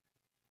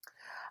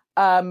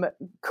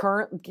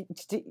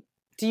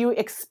 Do you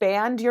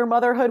expand your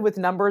motherhood with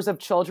numbers of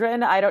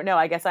children? I don't know.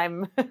 I guess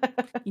I'm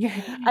you're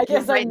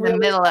right in the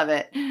middle of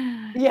it.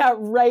 Yeah,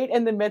 right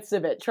in the midst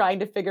of it, trying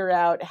to figure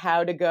out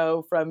how to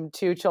go from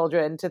 2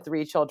 children to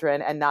 3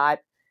 children and not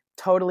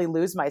totally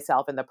lose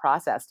myself in the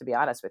process, to be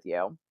honest with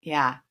you.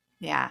 Yeah.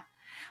 Yeah.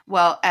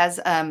 Well, as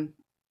a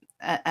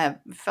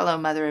fellow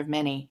mother of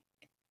many,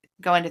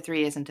 going to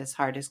 3 isn't as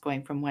hard as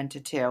going from 1 to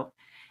 2.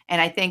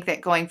 And I think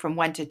that going from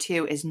 1 to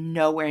 2 is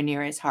nowhere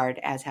near as hard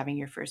as having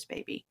your first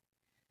baby.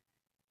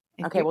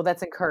 Okay, well,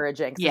 that's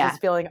encouraging. Yeah. This is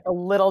feeling a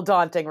little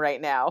daunting right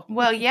now.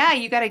 Well, yeah,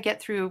 you got to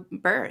get through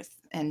birth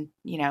and,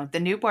 the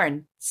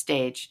newborn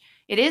stage.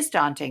 It is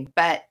daunting,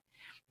 but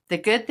the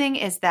good thing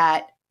is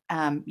that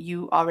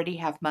you already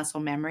have muscle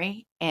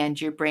memory and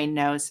your brain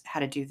knows how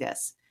to do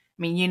this.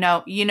 I mean, you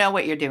know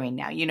what you're doing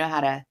now. You know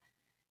how to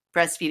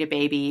breastfeed a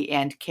baby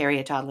and carry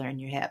a toddler in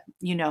your hip.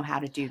 You know how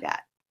to do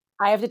that.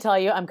 I have to tell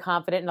you, I'm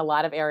confident in a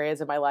lot of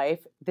areas of my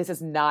life. This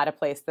is not a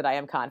place that I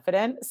am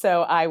confident.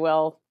 So I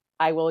will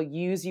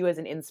use you as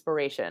an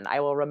inspiration. I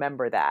will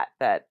remember that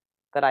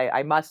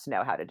I must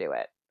know how to do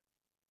it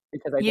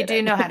because you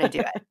do know how to do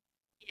it.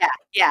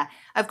 Yeah.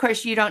 Of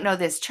course, you don't know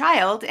this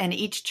child, and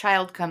each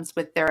child comes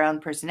with their own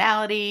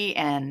personality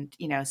and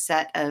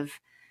set of.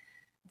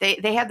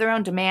 They have their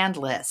own demand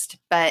list,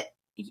 but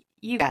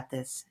you got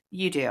this.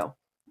 You do.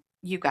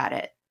 You got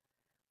it.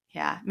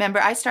 Yeah.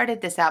 Remember, I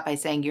started this out by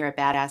saying you're a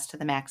badass to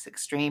the max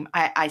extreme.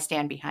 I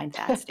stand behind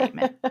that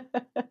statement.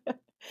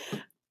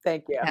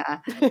 Thank you.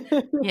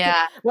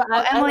 Yeah. Well,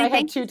 Emily, I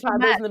had 2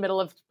 toddlers in the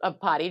middle of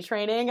potty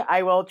training.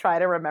 I will try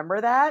to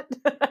remember that.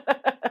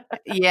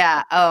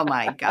 Yeah. Oh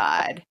my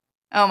God.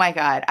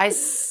 I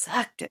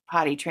sucked at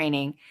potty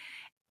training.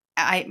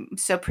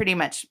 So pretty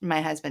much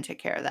my husband took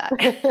care of that.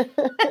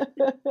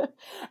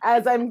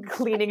 As I'm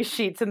cleaning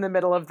sheets in the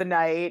middle of the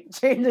night,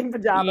 changing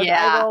pajamas,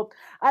 yeah.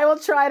 I will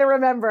try to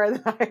remember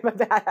that I'm a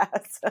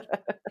badass.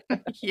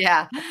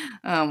 Yeah.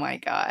 Oh my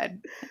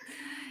God.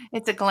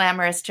 It's a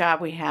glamorous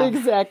job we have.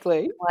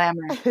 Exactly.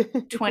 Glamour.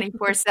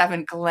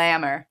 24/7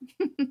 glamour.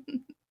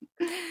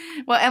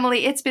 Well,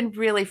 Emily, it's been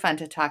really fun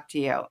to talk to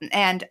you.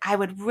 And I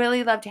would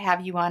really love to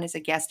have you on as a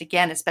guest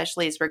again,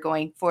 especially as we're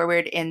going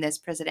forward in this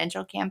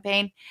presidential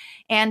campaign,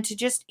 and to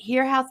just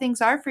hear how things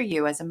are for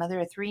you as a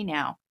mother of 3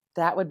 now.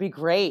 That would be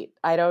great.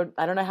 I don't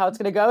know how it's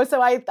going to go.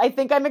 So I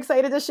think I'm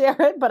excited to share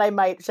it, but I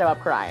might show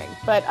up crying.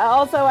 But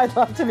also I'd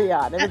love to be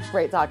on. And it's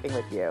great talking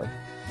with you.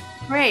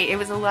 Great. It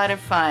was a lot of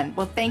fun.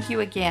 Well, thank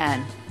you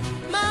again.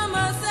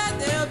 Mama said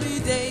there'll be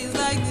days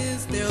like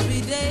this. There'll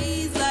be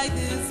days like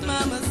this.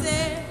 Mama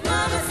said.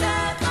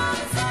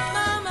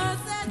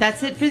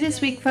 That's it for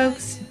this week,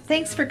 folks.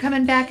 Thanks for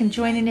coming back and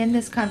joining in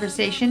this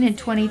conversation in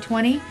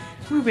 2020.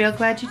 We're real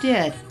glad you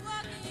did.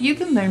 You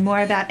can learn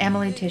more about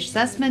Emily Tish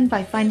Sussman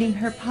by finding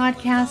her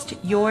podcast,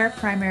 Your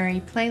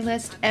Primary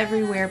Playlist,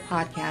 everywhere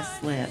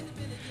podcasts live.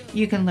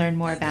 You can learn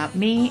more about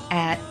me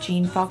at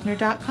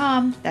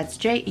jeannefaulkner.com. That's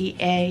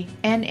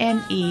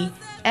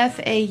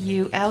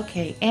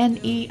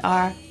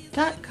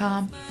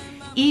JeanneFaulkner.com.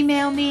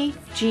 Email me,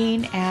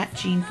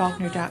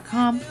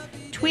 jeanne@jeannefaulkner.com.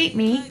 Tweet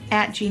me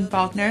at Jeanne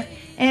Faulkner,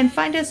 and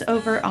find us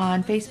over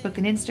on Facebook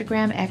and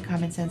Instagram at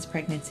Common Sense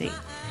Pregnancy.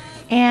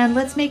 And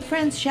let's make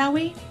friends, shall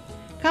we?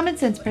 Common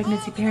Sense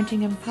Pregnancy,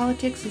 Parenting, and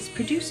Politics is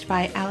produced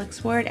by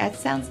Alex Ward at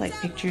Sounds Like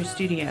Pictures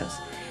Studios.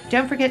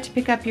 Don't forget to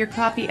pick up your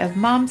copy of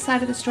Mom's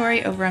Side of the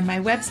Story over on my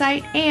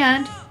website,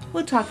 and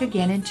we'll talk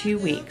again in 2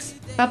 weeks.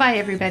 Bye-bye,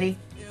 everybody.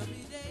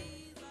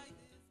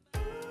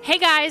 Hey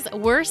guys,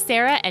 we're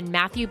Sarah and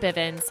Matthew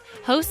Bivens,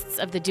 hosts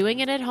of the Doing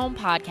It at Home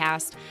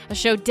podcast, a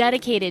show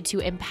dedicated to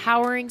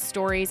empowering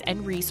stories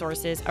and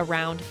resources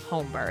around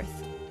home birth.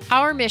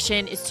 Our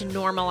mission is to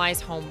normalize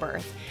home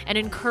birth and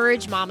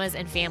encourage mamas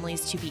and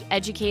families to be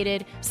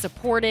educated,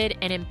 supported,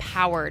 and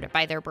empowered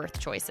by their birth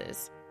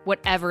choices,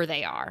 whatever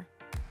they are.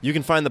 You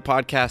can find the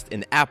podcast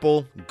in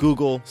Apple,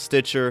 Google,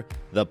 Stitcher,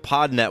 the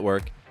Pod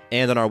Network,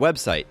 and on our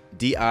website,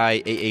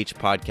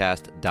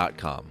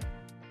 diahpodcast.com.